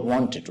we all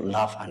wanted to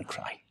laugh and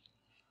cry.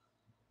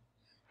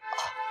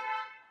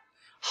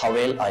 How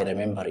well I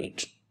remember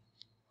it,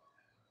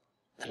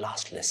 the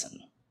last lesson.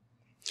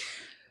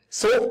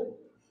 So,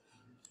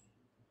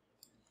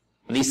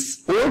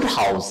 this old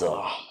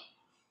Hauser,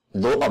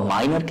 though a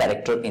minor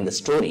character in the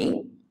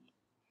story,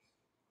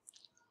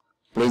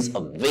 plays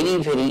a very,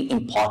 very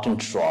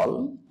important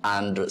role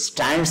and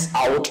stands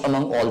out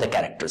among all the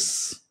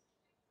characters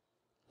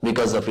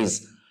because of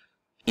his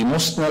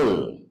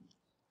emotional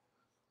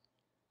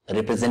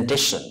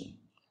representation.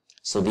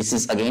 So this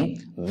is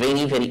again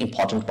very, very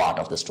important part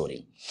of the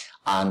story.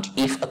 And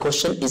if a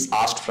question is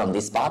asked from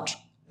this part,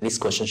 this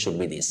question should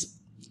be this.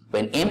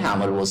 When M.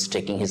 Hamel was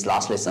taking his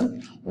last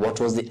lesson, what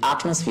was the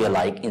atmosphere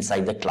like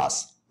inside the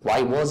class?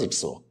 Why was it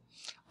so?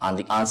 And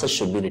the answer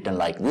should be written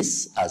like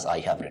this, as I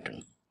have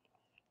written.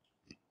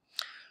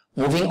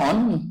 Moving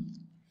on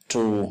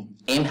to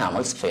M.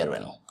 Hamel's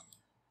farewell.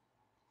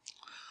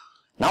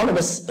 Now let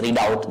us read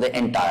out the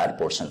entire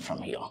portion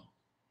from here.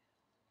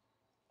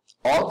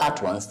 All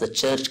at once the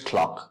church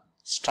clock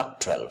struck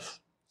 12.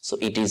 So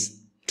it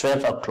is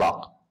 12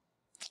 o'clock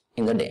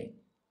in the day.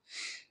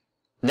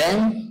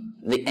 Then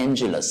the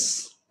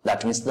Angelus,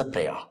 that means the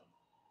prayer.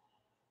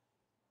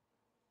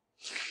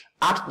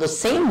 At the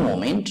same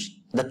moment,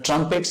 the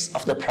trumpets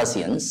of the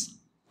Prussians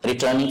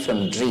returning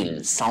from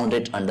drill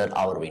sounded under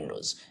our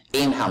windows.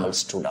 M. Hamel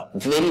stood up,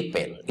 very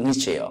pale, in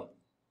his chair.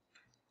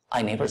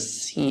 I never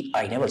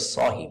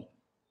saw him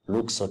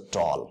look so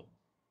tall.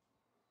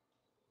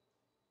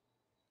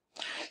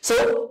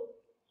 So,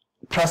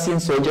 Prussian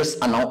soldiers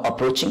are now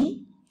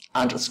approaching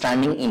and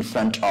standing in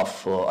front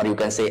of, or you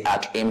can say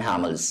at M.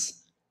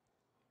 Hamel's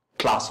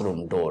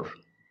classroom door.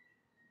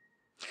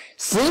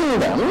 Seeing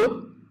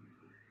them,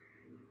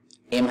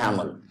 M.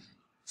 Hamel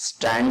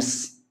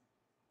stands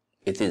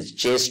with his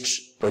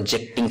chest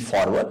projecting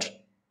forward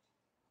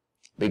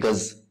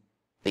because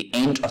the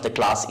end of the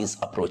class is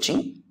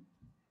approaching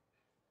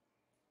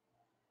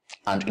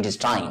and it is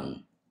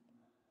time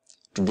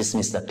to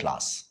dismiss the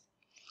class,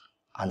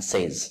 and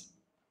says,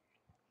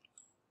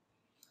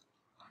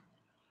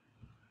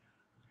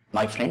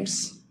 "My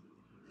friends,"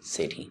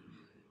 said he,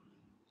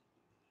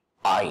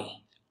 I.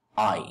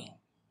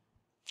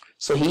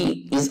 So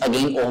he is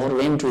again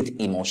overwhelmed with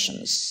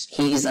emotions.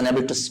 He is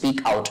unable to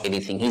speak out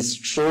anything. He is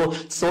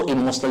so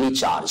emotionally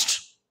charged.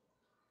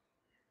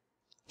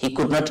 He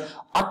could not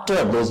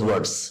utter those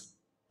words.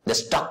 They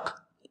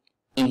stuck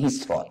in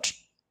his throat.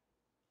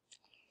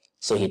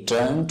 So he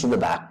turned to the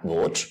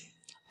backboard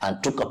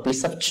and took a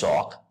piece of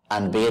chalk,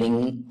 and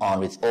bearing on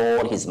with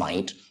all his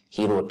might,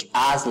 he wrote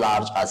as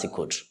large as he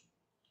could,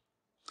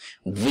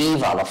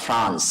 "Vive la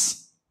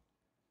France."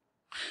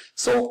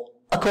 So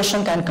a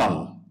question can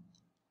come.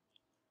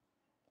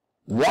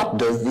 What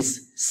does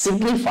this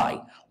signify?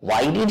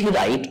 Why did he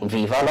write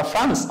 "Vive la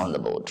France" on the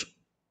board?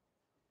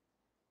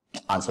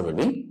 Answer will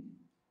be,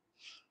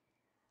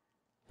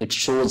 it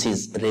shows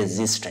his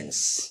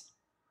resistance.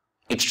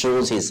 It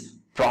shows his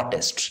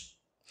protest.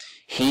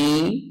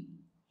 He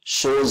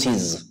shows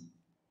his,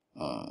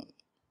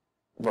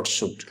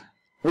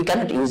 we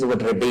cannot use the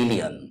word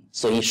rebellion.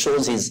 So he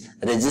shows his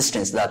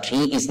resistance, that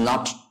he is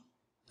not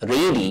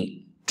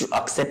ready to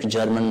accept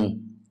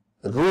German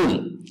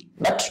rule.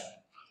 But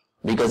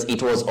because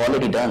it was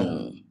already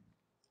done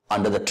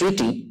under the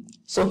treaty,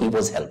 so he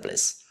was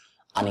helpless.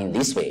 And in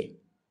this way,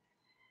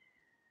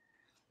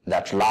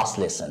 that last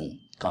lesson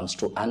comes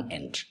to an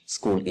end.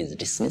 School is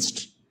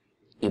dismissed.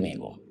 You may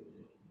go.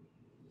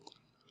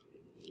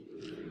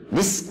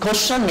 This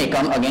question may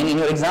come again in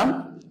your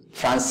exam.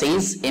 Franz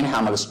says, M.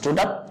 Hamel stood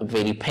up,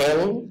 very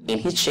pale, in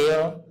his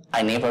chair.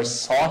 I never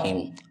saw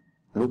him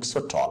look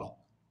so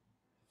tall.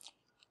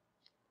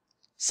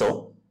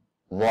 So,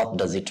 what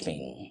does it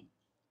mean?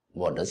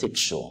 What does it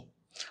show?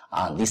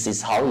 And this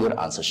is how your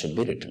answer should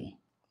be written.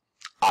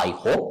 I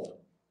hope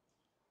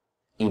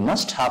you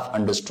must have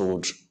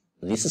understood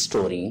this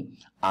story,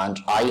 and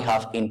I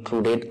have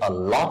included a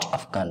lot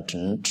of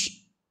content.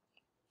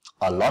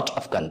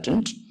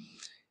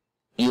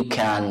 You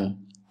can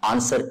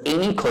answer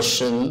any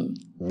question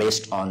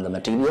based on the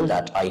material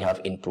that I have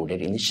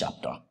included in this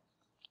chapter.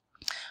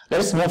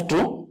 Let us move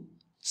to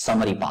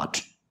summary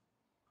part.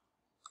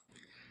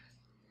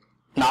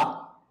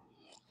 Now,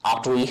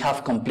 after we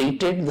have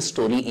completed the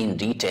story in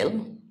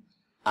detail,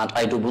 and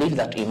I do believe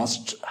that you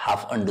must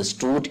have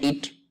understood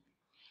it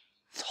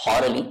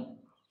thoroughly,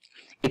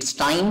 it's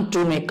time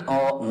to make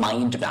a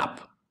mind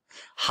map.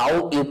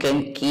 How you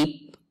can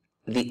keep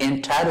the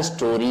entire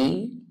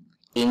story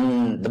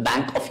in the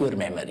bank of your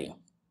memory.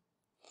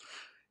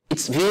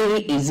 It's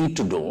very easy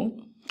to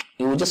do.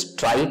 You just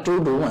try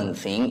to do one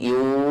thing.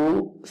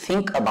 You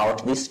think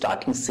about the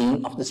starting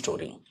scene of the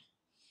story.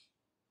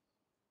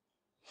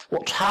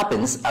 What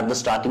happens at the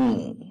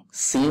starting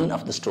scene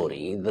of the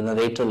story? The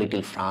narrator,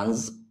 little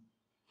Franz,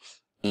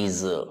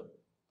 is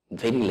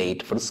very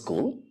late for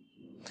school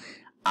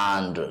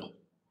and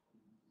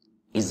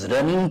is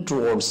running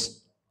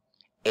towards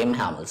M.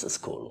 Hamel's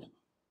school.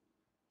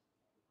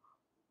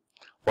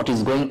 What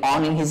is going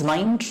on in his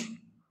mind?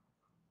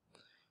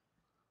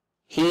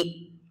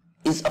 He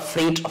is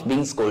afraid of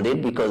being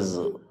scolded because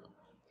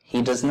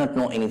he does not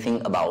know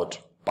anything about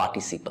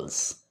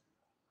participles,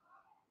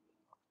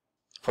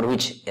 for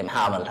which M.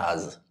 Hamel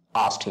has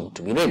asked him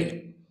to be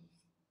ready.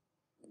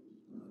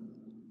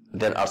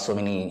 There are so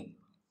many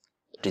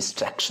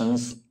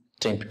distractions,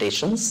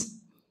 temptations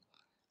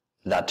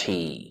that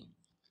he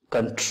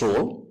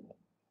controls.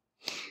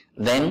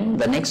 Then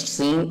the next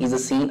scene is a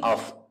scene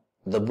of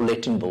the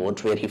bulletin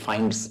board where he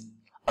finds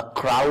a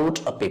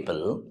crowd of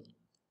people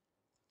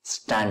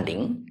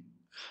standing,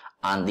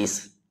 and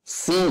this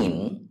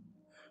scene,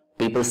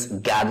 people's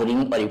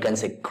gathering, or you can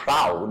say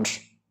crowd,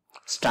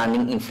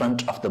 standing in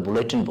front of the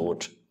bulletin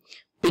board,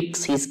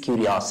 piques his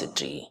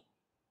curiosity.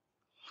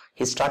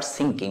 He starts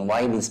thinking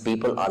why these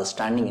people are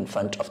standing in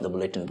front of the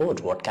bulletin board.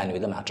 What can be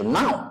the matter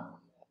now?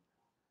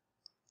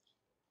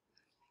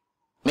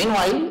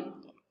 Meanwhile,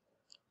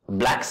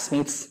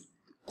 blacksmith's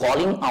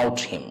calling out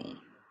him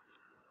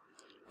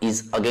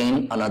is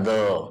again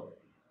another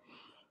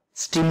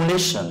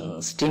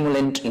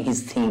stimulant in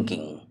his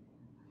thinking.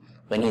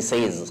 When he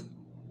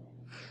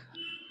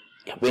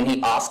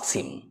asks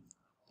him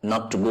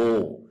not to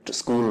go to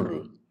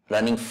school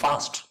running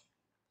fast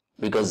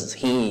because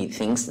he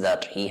thinks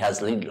that he has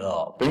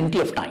plenty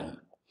of time,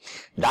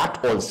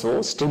 that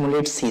also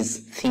stimulates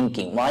his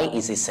thinking. Why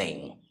is he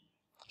saying?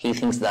 He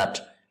thinks that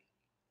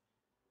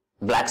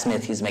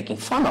blacksmith is making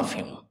fun of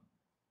him.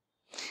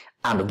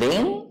 And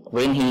then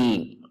when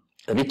he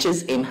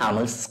reaches M.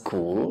 Hamel's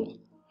school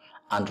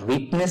and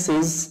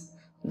witnesses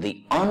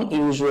the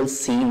unusual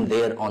scene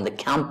there on the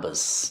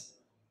campus,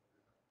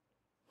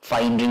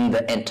 finding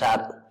the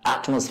entire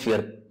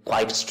atmosphere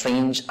quite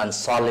strange and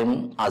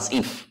solemn, as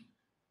if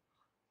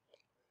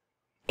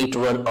it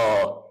were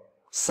a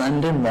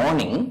Sunday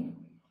morning,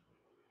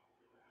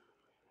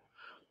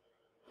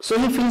 so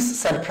he feels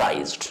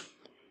surprised,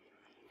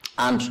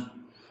 and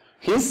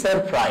his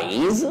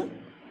surprise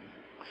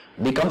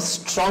becomes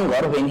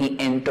stronger when he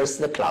enters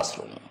the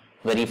classroom,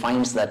 where he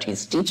finds that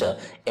his teacher,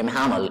 M.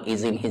 Hamel,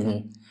 is in his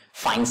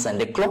fine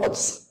Sunday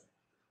clothes.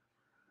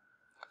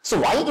 So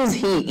why is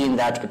he in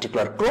that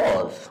particular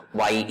cloth?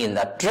 Why in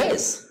that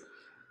dress,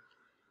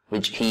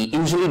 which he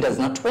usually does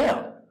not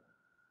wear?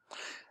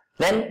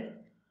 Then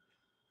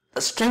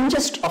the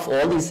strangest of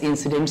all these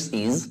incidents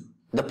is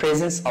the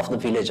presence of the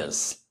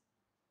villagers.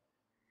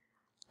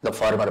 The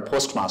former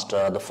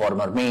postmaster, the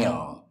former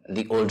mayor,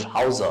 the old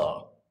houser,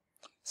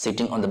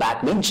 sitting on the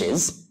back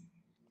benches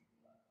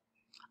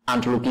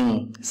and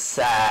looking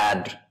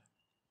sad,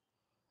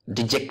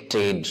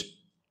 dejected,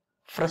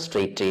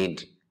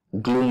 frustrated,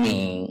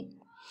 gloomy.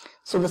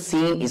 So the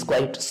scene is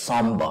quite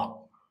somber.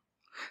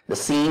 The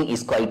scene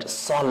is quite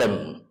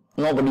solemn.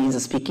 Nobody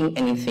is speaking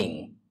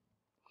anything.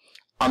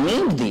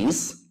 Amid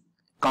this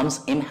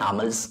comes M.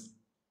 Hamel's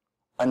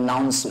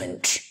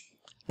announcement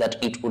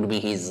that it would be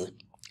his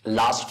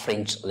last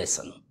French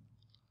lesson.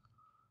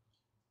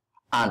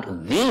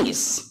 And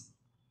this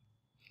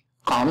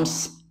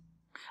comes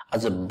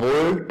as a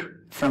bolt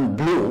from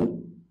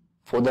blue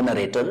for the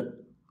narrator,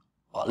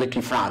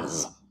 little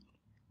Franz.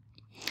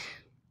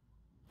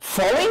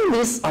 Following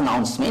this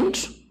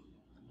announcement,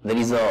 there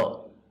is a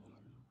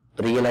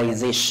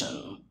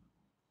realization.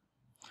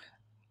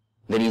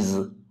 There is,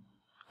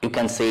 you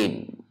can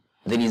say,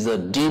 there is a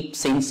deep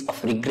sense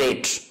of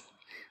regret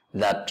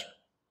that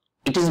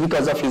it is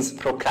because of his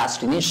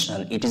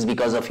procrastination, it is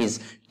because of his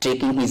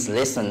taking his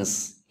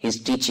lessons,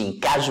 his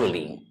teaching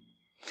casually,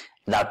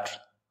 that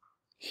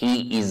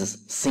he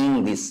is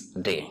seeing this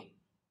day.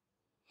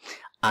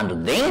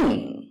 And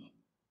then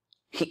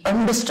he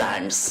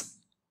understands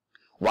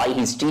why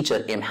his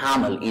teacher M.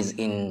 Hamel is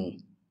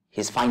in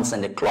his fine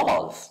Sunday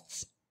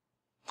clothes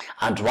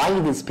and why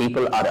these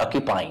people are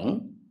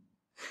occupying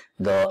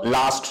the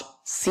last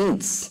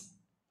seats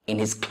in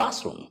his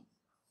classroom.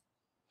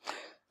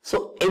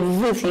 So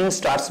everything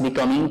starts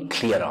becoming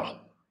clearer.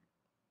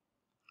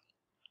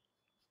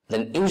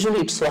 Then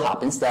usually it so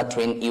happens that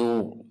when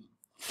you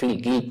feel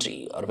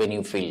guilty or when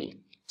you feel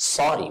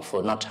sorry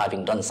for not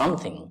having done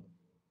something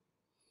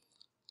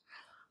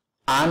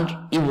and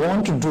you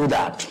want to do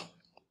that,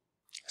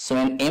 so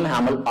when M.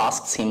 Hamel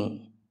asks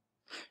him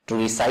to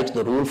recite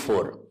the rule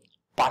for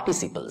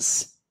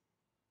participles,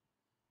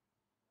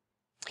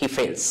 he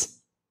fails.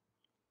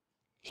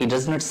 He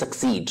does not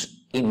succeed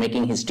in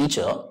making his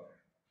teacher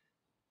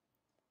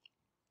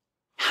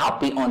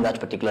happy on that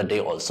particular day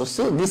also.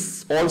 So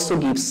this also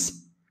gives,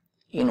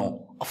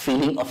 a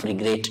feeling of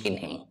regret in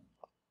him.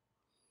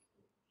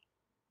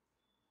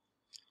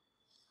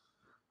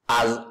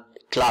 As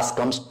class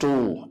comes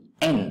to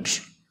end,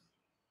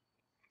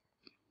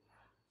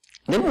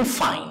 then we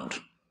find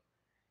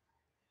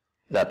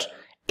that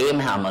M.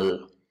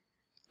 Hamel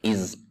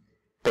is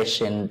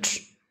patient.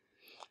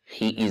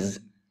 He is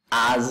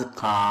as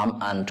calm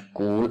and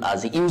cool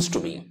as he used to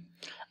be,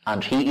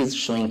 and he is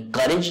showing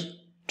courage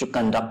to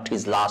conduct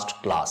his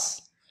last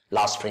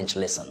French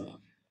lesson.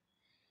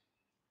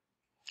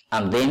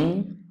 And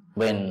then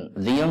when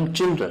the young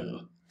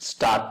children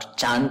start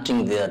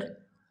chanting their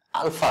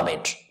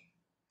alphabet,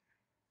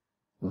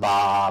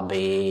 ba,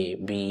 be,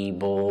 bi,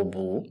 bo,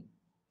 bu,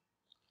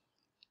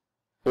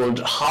 old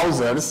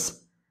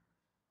Hauser's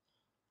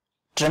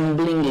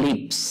trembling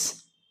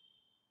lips,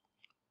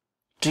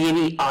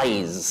 teary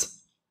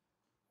eyes,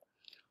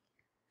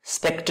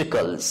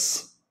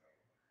 spectacles,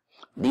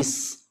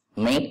 this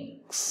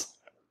makes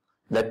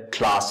the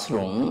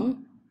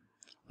classroom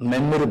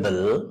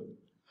memorable,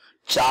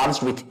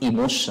 charged with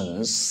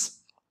emotions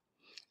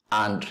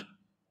and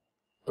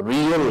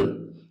real,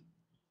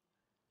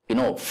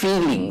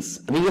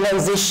 feelings,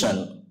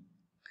 realization.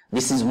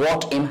 This is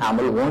what M.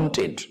 Hamel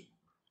wanted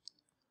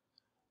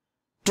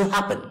to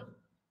happen.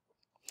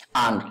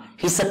 And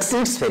he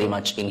succeeds very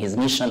much in his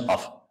mission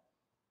of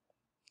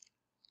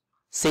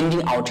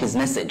sending out his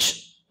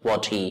message,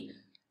 what he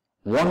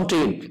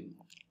wanted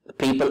the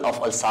people of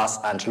Alsace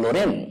and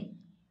Lorraine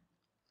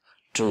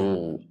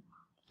to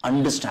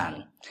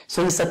understand.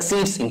 So he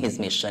succeeds in his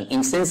mission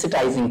in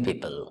sensitizing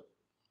people,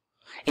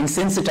 in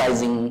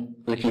sensitizing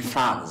little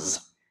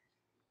fans.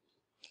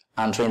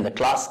 And when the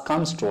class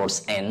comes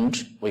towards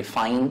end, we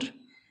find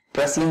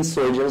Prussian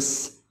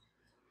soldiers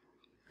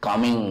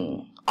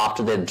coming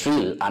after their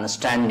drill and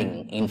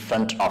standing in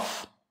front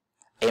of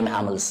M.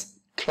 Hamel's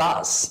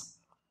class,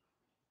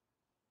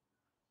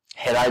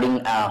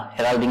 heralding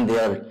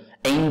their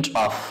end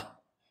of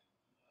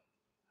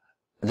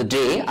the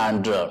day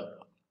and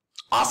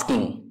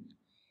asking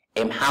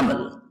M.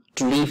 Hamel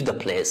to leave the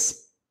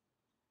place.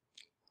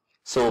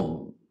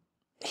 So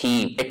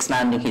he,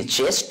 expanding his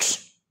chest,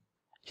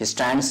 he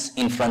stands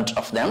in front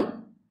of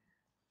them,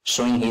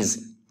 showing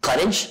his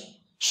courage,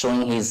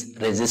 showing his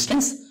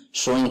resistance,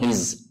 showing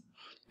his,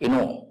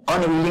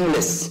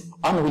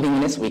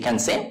 unwillingness we can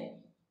say,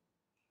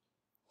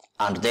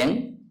 and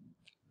then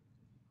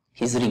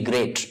his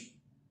regret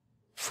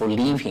for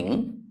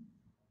leaving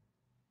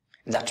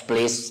that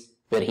place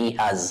where he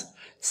has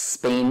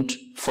spent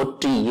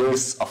 40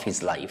 years of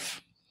his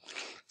life.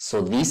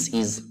 So this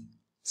is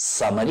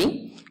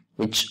summary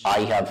which I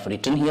have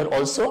written here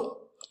also,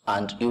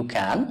 and you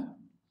can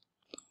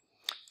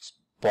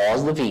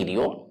pause the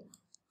video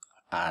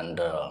and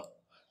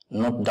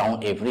note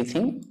down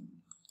everything,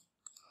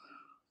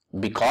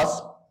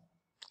 because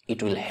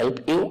it will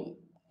help you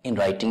in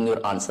writing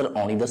your answer,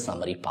 only the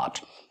summary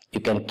part. You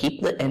can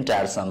keep the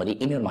entire summary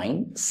in your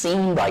mind,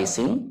 scene by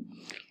scene.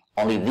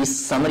 Only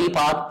this summary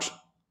part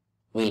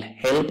will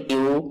help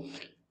you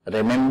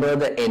remember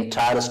the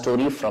entire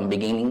story from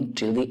beginning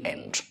till the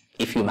end.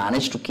 If you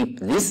manage to keep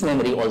this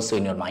memory also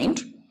in your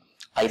mind,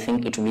 I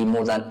think it will be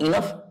more than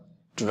enough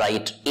to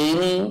write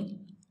any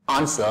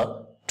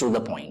answer to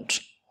the point.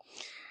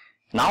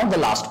 Now the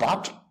last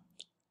part,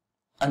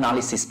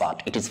 analysis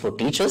part. It is for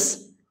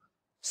teachers.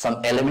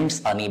 Some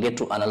elements are needed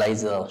to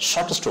analyze a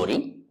short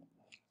story.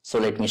 So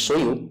let me show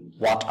you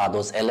what are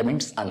those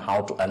elements and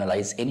how to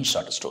analyze any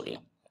short story.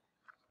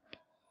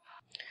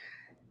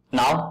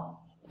 Now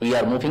we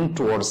are moving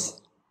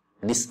towards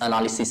this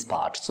analysis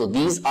part. So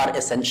these are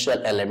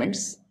essential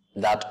elements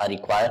that are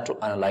required to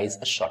analyze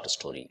a short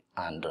story,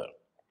 and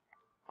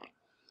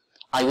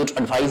I would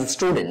advise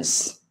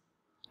students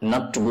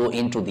not to go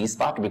into this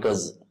part,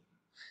 because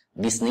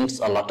this needs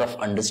a lot of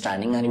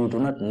understanding and you do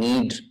not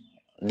need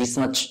this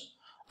much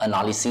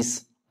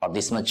analysis or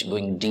this much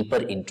going deeper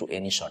into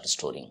any short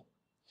story.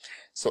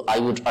 So I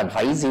would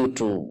advise you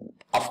to,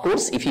 of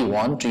course, if you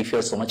want to, if you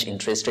are so much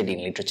interested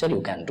in literature,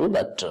 you can do,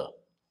 but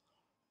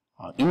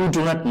you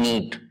do not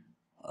need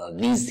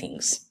these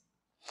things.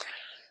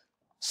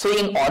 So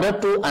in order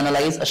to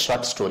analyze a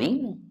short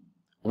story,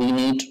 we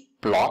need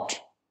plot.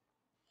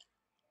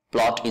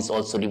 Plot is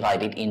also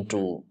divided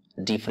into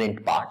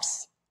different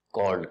parts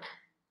called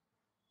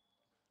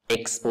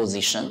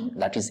exposition,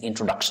 that is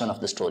introduction of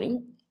the story,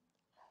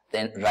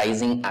 then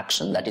rising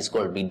action, that is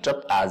called build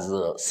up as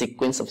a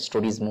sequence of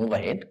stories move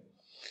ahead,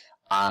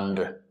 and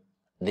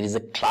there is a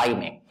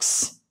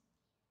climax,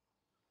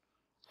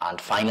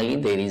 and finally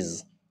there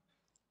is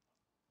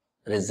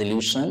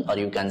resolution, or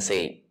you can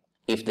say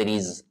if there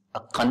is a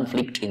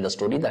conflict in the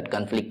story, that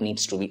conflict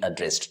needs to be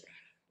addressed,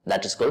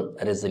 that is called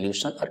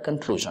resolution or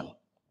conclusion.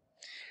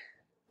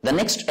 The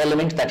next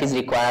element that is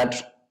required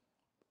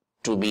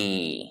to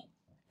be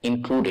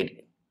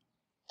included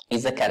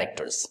is the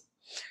characters,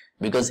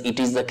 because it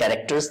is the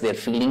characters, their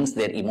feelings,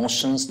 their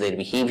emotions, their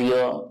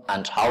behavior,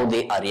 and how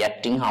they are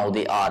reacting, how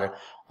they are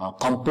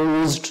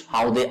composed,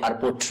 how they are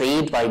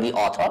portrayed by the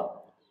author,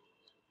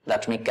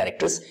 that make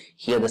characters.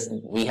 Here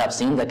we have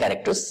seen the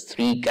characters,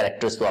 3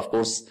 characters who of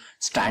course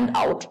stand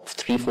out,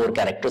 3-4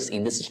 characters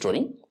in this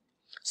story.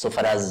 So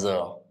far as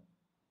the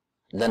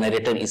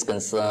narrator is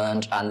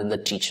concerned, and then the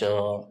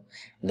teacher,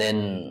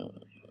 then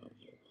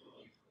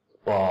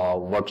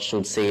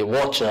watcher,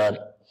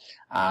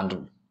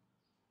 and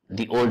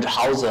the old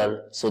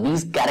houser. So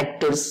these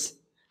characters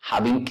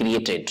have been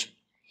created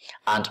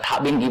and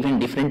have been given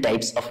different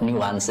types of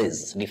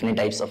nuances, different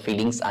types of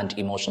feelings and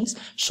emotions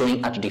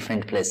showing at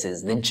different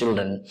places. Then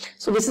children.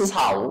 So this is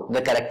how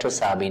the characters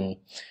have been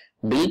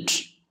built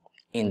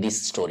in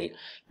this story.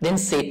 Then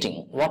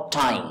setting, what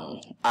time?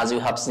 As you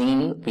have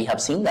seen, we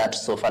have seen that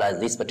so far as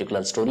this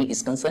particular story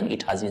is concerned,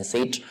 it has been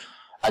set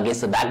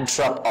against the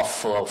backdrop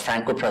of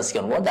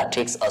Franco-Prussian War that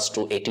takes us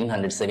to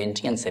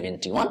 1870 and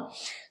 71.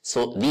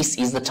 So this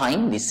is the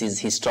time, this is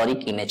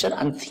historic in nature,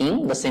 and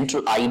theme, the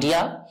central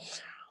idea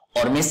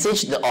or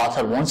message the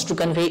author wants to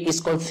convey, is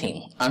called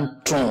theme.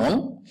 And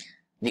tone,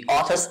 the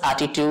author's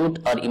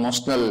attitude or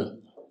emotional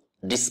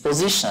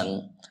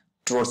disposition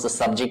towards the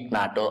subject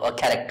matter or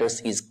characters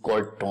is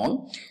called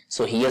tone.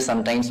 So here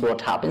sometimes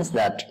what happens,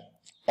 that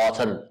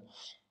author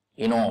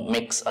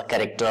makes a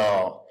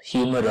character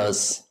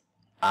humorous,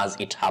 as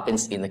it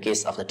happens in the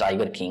case of the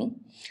Tiger King.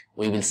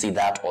 We will see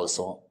that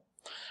also.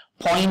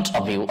 Point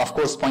of view, of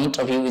course point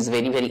of view is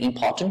very, very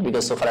important,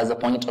 because so far as the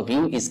point of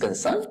view is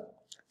concerned,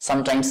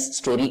 sometimes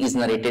story is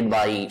narrated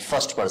by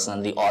first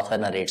person, the author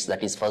narrates,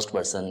 that is first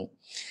person,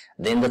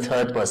 then the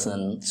third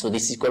person. So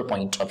this is called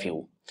point of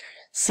view.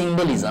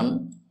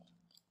 Symbolism,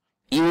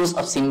 use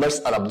of symbols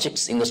or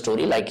objects in the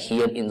story, like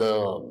here in the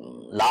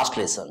last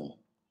lesson,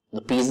 the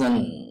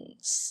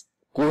pigeon's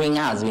cooing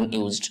has been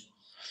used.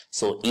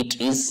 So it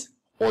is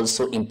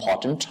also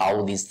important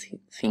how these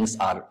things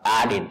are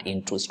added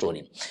into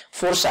story.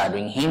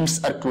 Foreshadowing,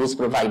 hints or clues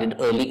provided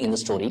early in the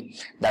story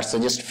that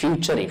suggest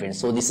future events.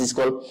 So this is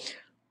called,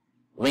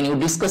 when you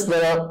discuss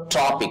the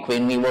topic,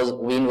 when we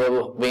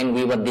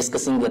were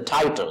discussing the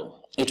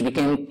title, it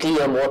became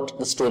clear what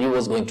the story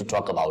was going to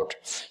talk about.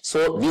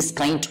 So these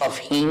kinds of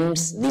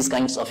hints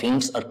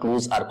or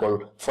clues are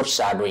called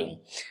foreshadowing.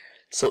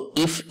 So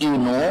if you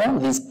know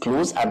these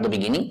clues at the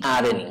beginning,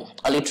 irony,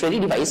 a literary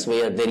device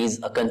where there is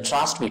a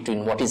contrast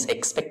between what is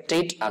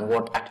expected and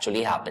what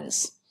actually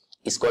happens,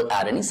 is called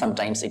irony.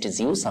 Sometimes it is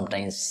used,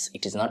 sometimes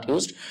it is not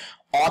used.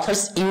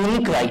 Author's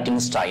unique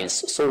writing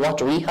styles. So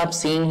what we have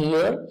seen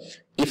here,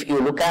 if you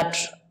look at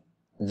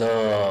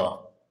the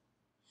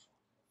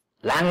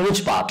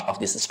language part of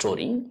this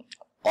story,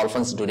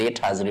 Alphonse Daudet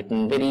has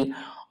written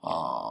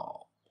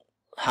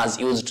has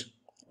used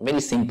very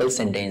simple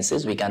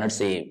sentences. We cannot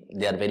say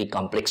they are very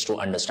complex to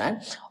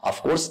understand. Of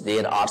course,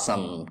 there are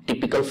some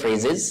typical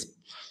phrases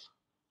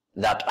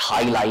that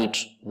highlight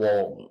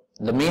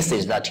the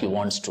message that he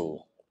wants to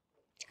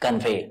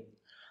convey.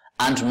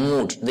 And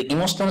mood, the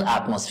emotional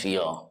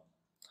atmosphere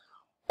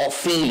or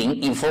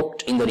feeling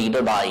evoked in the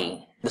reader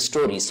by the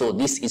story. So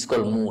this is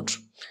called mood.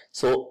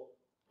 So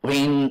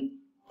when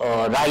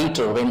a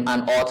writer, when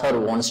an author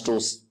wants to,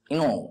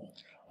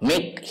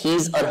 make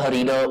his or her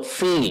reader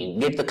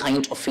get the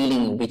kind of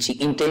feeling which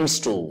he intends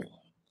to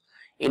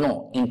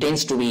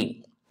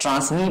be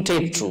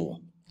transmitted to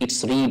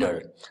its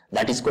reader,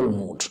 that is called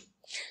mood.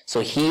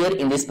 So here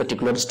in this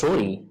particular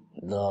story,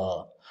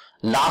 the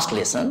last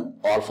lesson,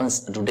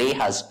 Alphonse Daudet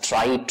has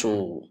tried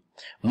to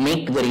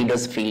make the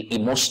readers feel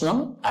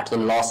emotional at the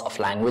loss of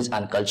language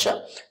and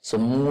culture. So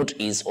mood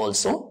is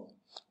also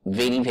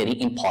very,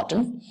 very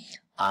important,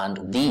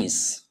 and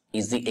this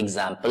is the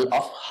example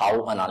of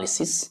how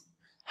analysis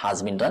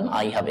has been done.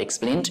 I have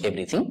explained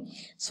everything.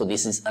 So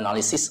this is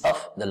analysis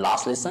of the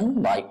last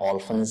lesson by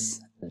Alphonse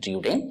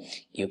Daudet.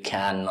 You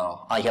can,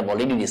 I have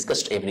already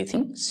discussed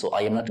everything, so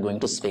I am not going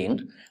to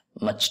spend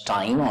much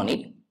time on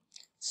it.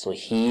 So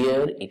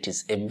here it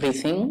is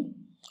everything.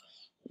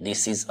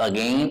 This is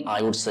again,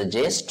 I would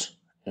suggest,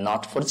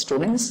 not for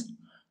students,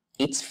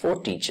 it's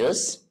for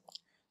teachers.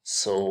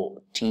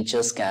 So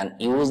teachers can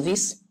use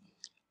this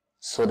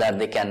so that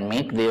they can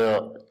make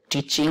their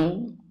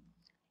teaching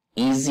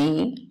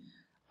easy,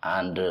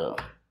 and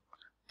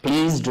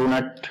please do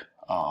not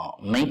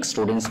make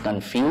students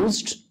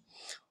confused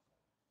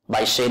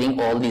by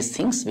sharing all these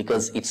things,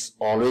 because it's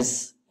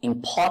always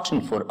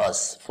important for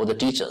us, for the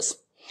teachers,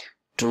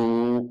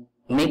 to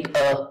make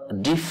a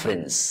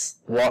difference,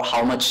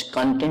 how much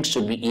content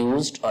should be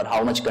used or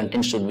how much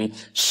content should be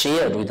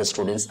shared with the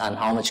students and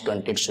how much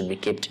content should be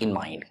kept in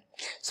mind.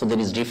 So there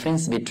is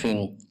difference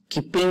between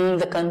keeping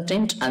the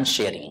content and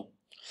sharing.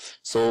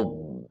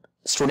 So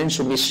students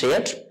should be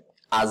shared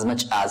as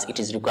much as it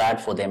is required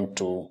for them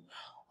to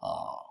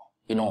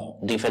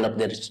develop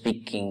their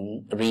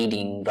speaking,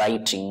 reading,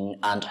 writing,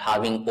 and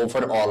having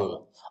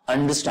overall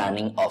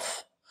understanding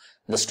of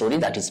the story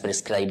that is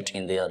prescribed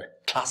in their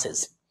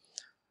classes.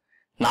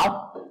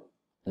 Now,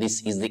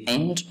 this is the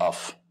end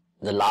of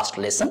the last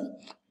lesson,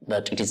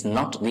 but it is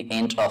not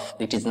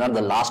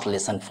the last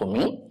lesson for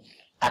me.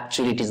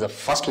 Actually, it is the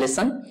first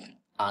lesson,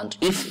 and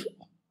if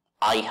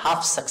I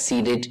have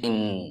succeeded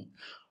in,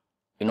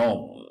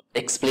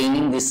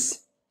 explaining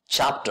this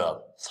chapter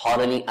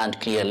thoroughly and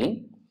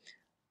clearly,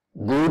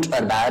 good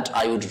or bad,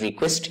 I would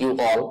request you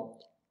all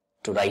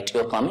to write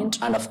your comment.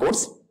 And of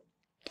course,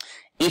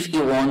 if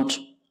you want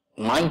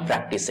my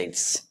practice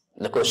sets,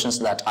 the questions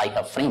that I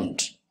have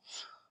framed,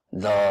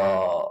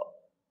 the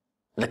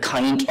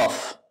kind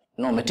of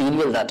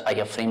material that I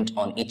have framed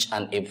on each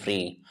and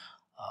every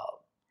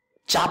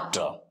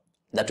chapter,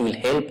 that will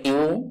help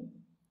you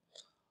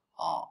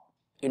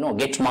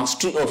get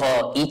mastery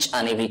over each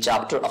and every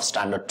chapter of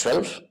standard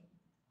 12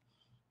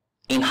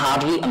 in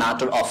hardly a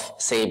matter of,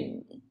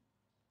 say,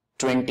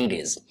 20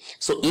 days.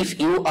 So if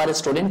you are a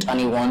student and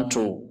you want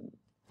to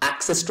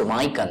access to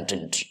my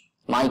content,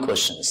 my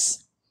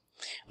questions,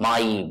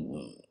 my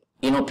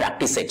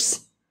practice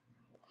sets,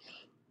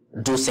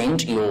 do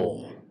send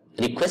your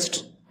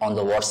request on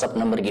the WhatsApp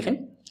number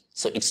given.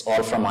 So it's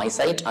all from my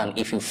side, and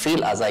if you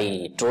feel, as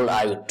I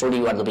told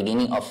you at the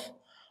beginning of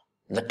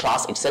the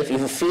class itself, if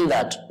you feel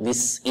that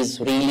this is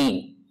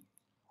really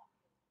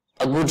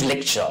a good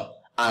lecture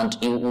and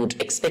you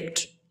would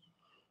expect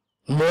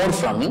more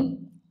from me,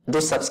 do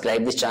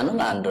subscribe this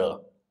channel, and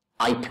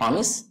I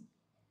promise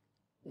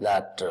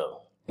that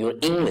your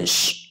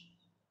English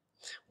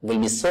will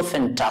be so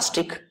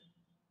fantastic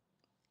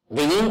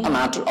within a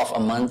matter of a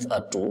month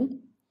or two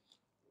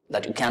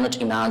that you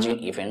cannot imagine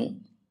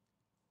even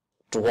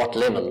to what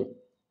level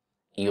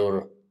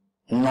your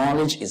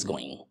knowledge is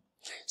going.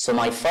 So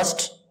my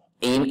first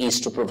aim is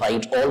to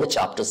provide all the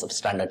chapters of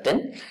standard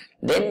 10.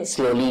 Then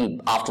slowly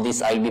after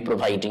this I will be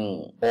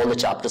providing all the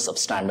chapters of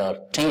standard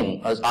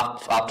 10.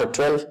 After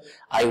 12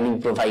 I will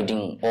be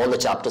providing all the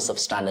chapters of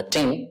standard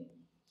 10,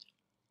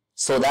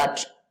 so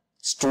that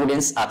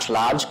students at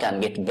large can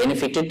get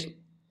benefited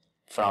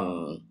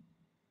from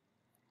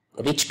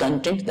rich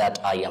content that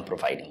I am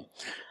providing.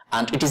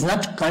 And it is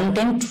not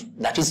content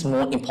that is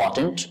more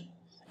important,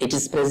 it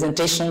is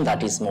presentation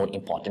that is more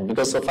important,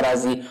 because so far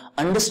as the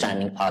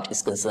understanding part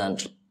is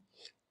concerned,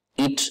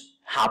 it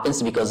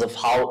happens because of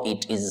how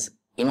it is,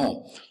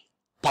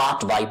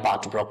 part by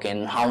part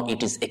broken, how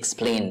it is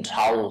explained,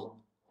 how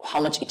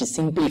much it is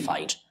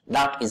simplified.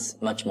 That is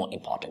much more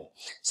important.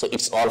 So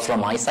it's all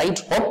from my side.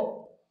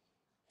 Hope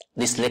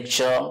this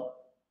lecture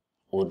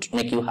would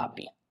make you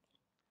happy.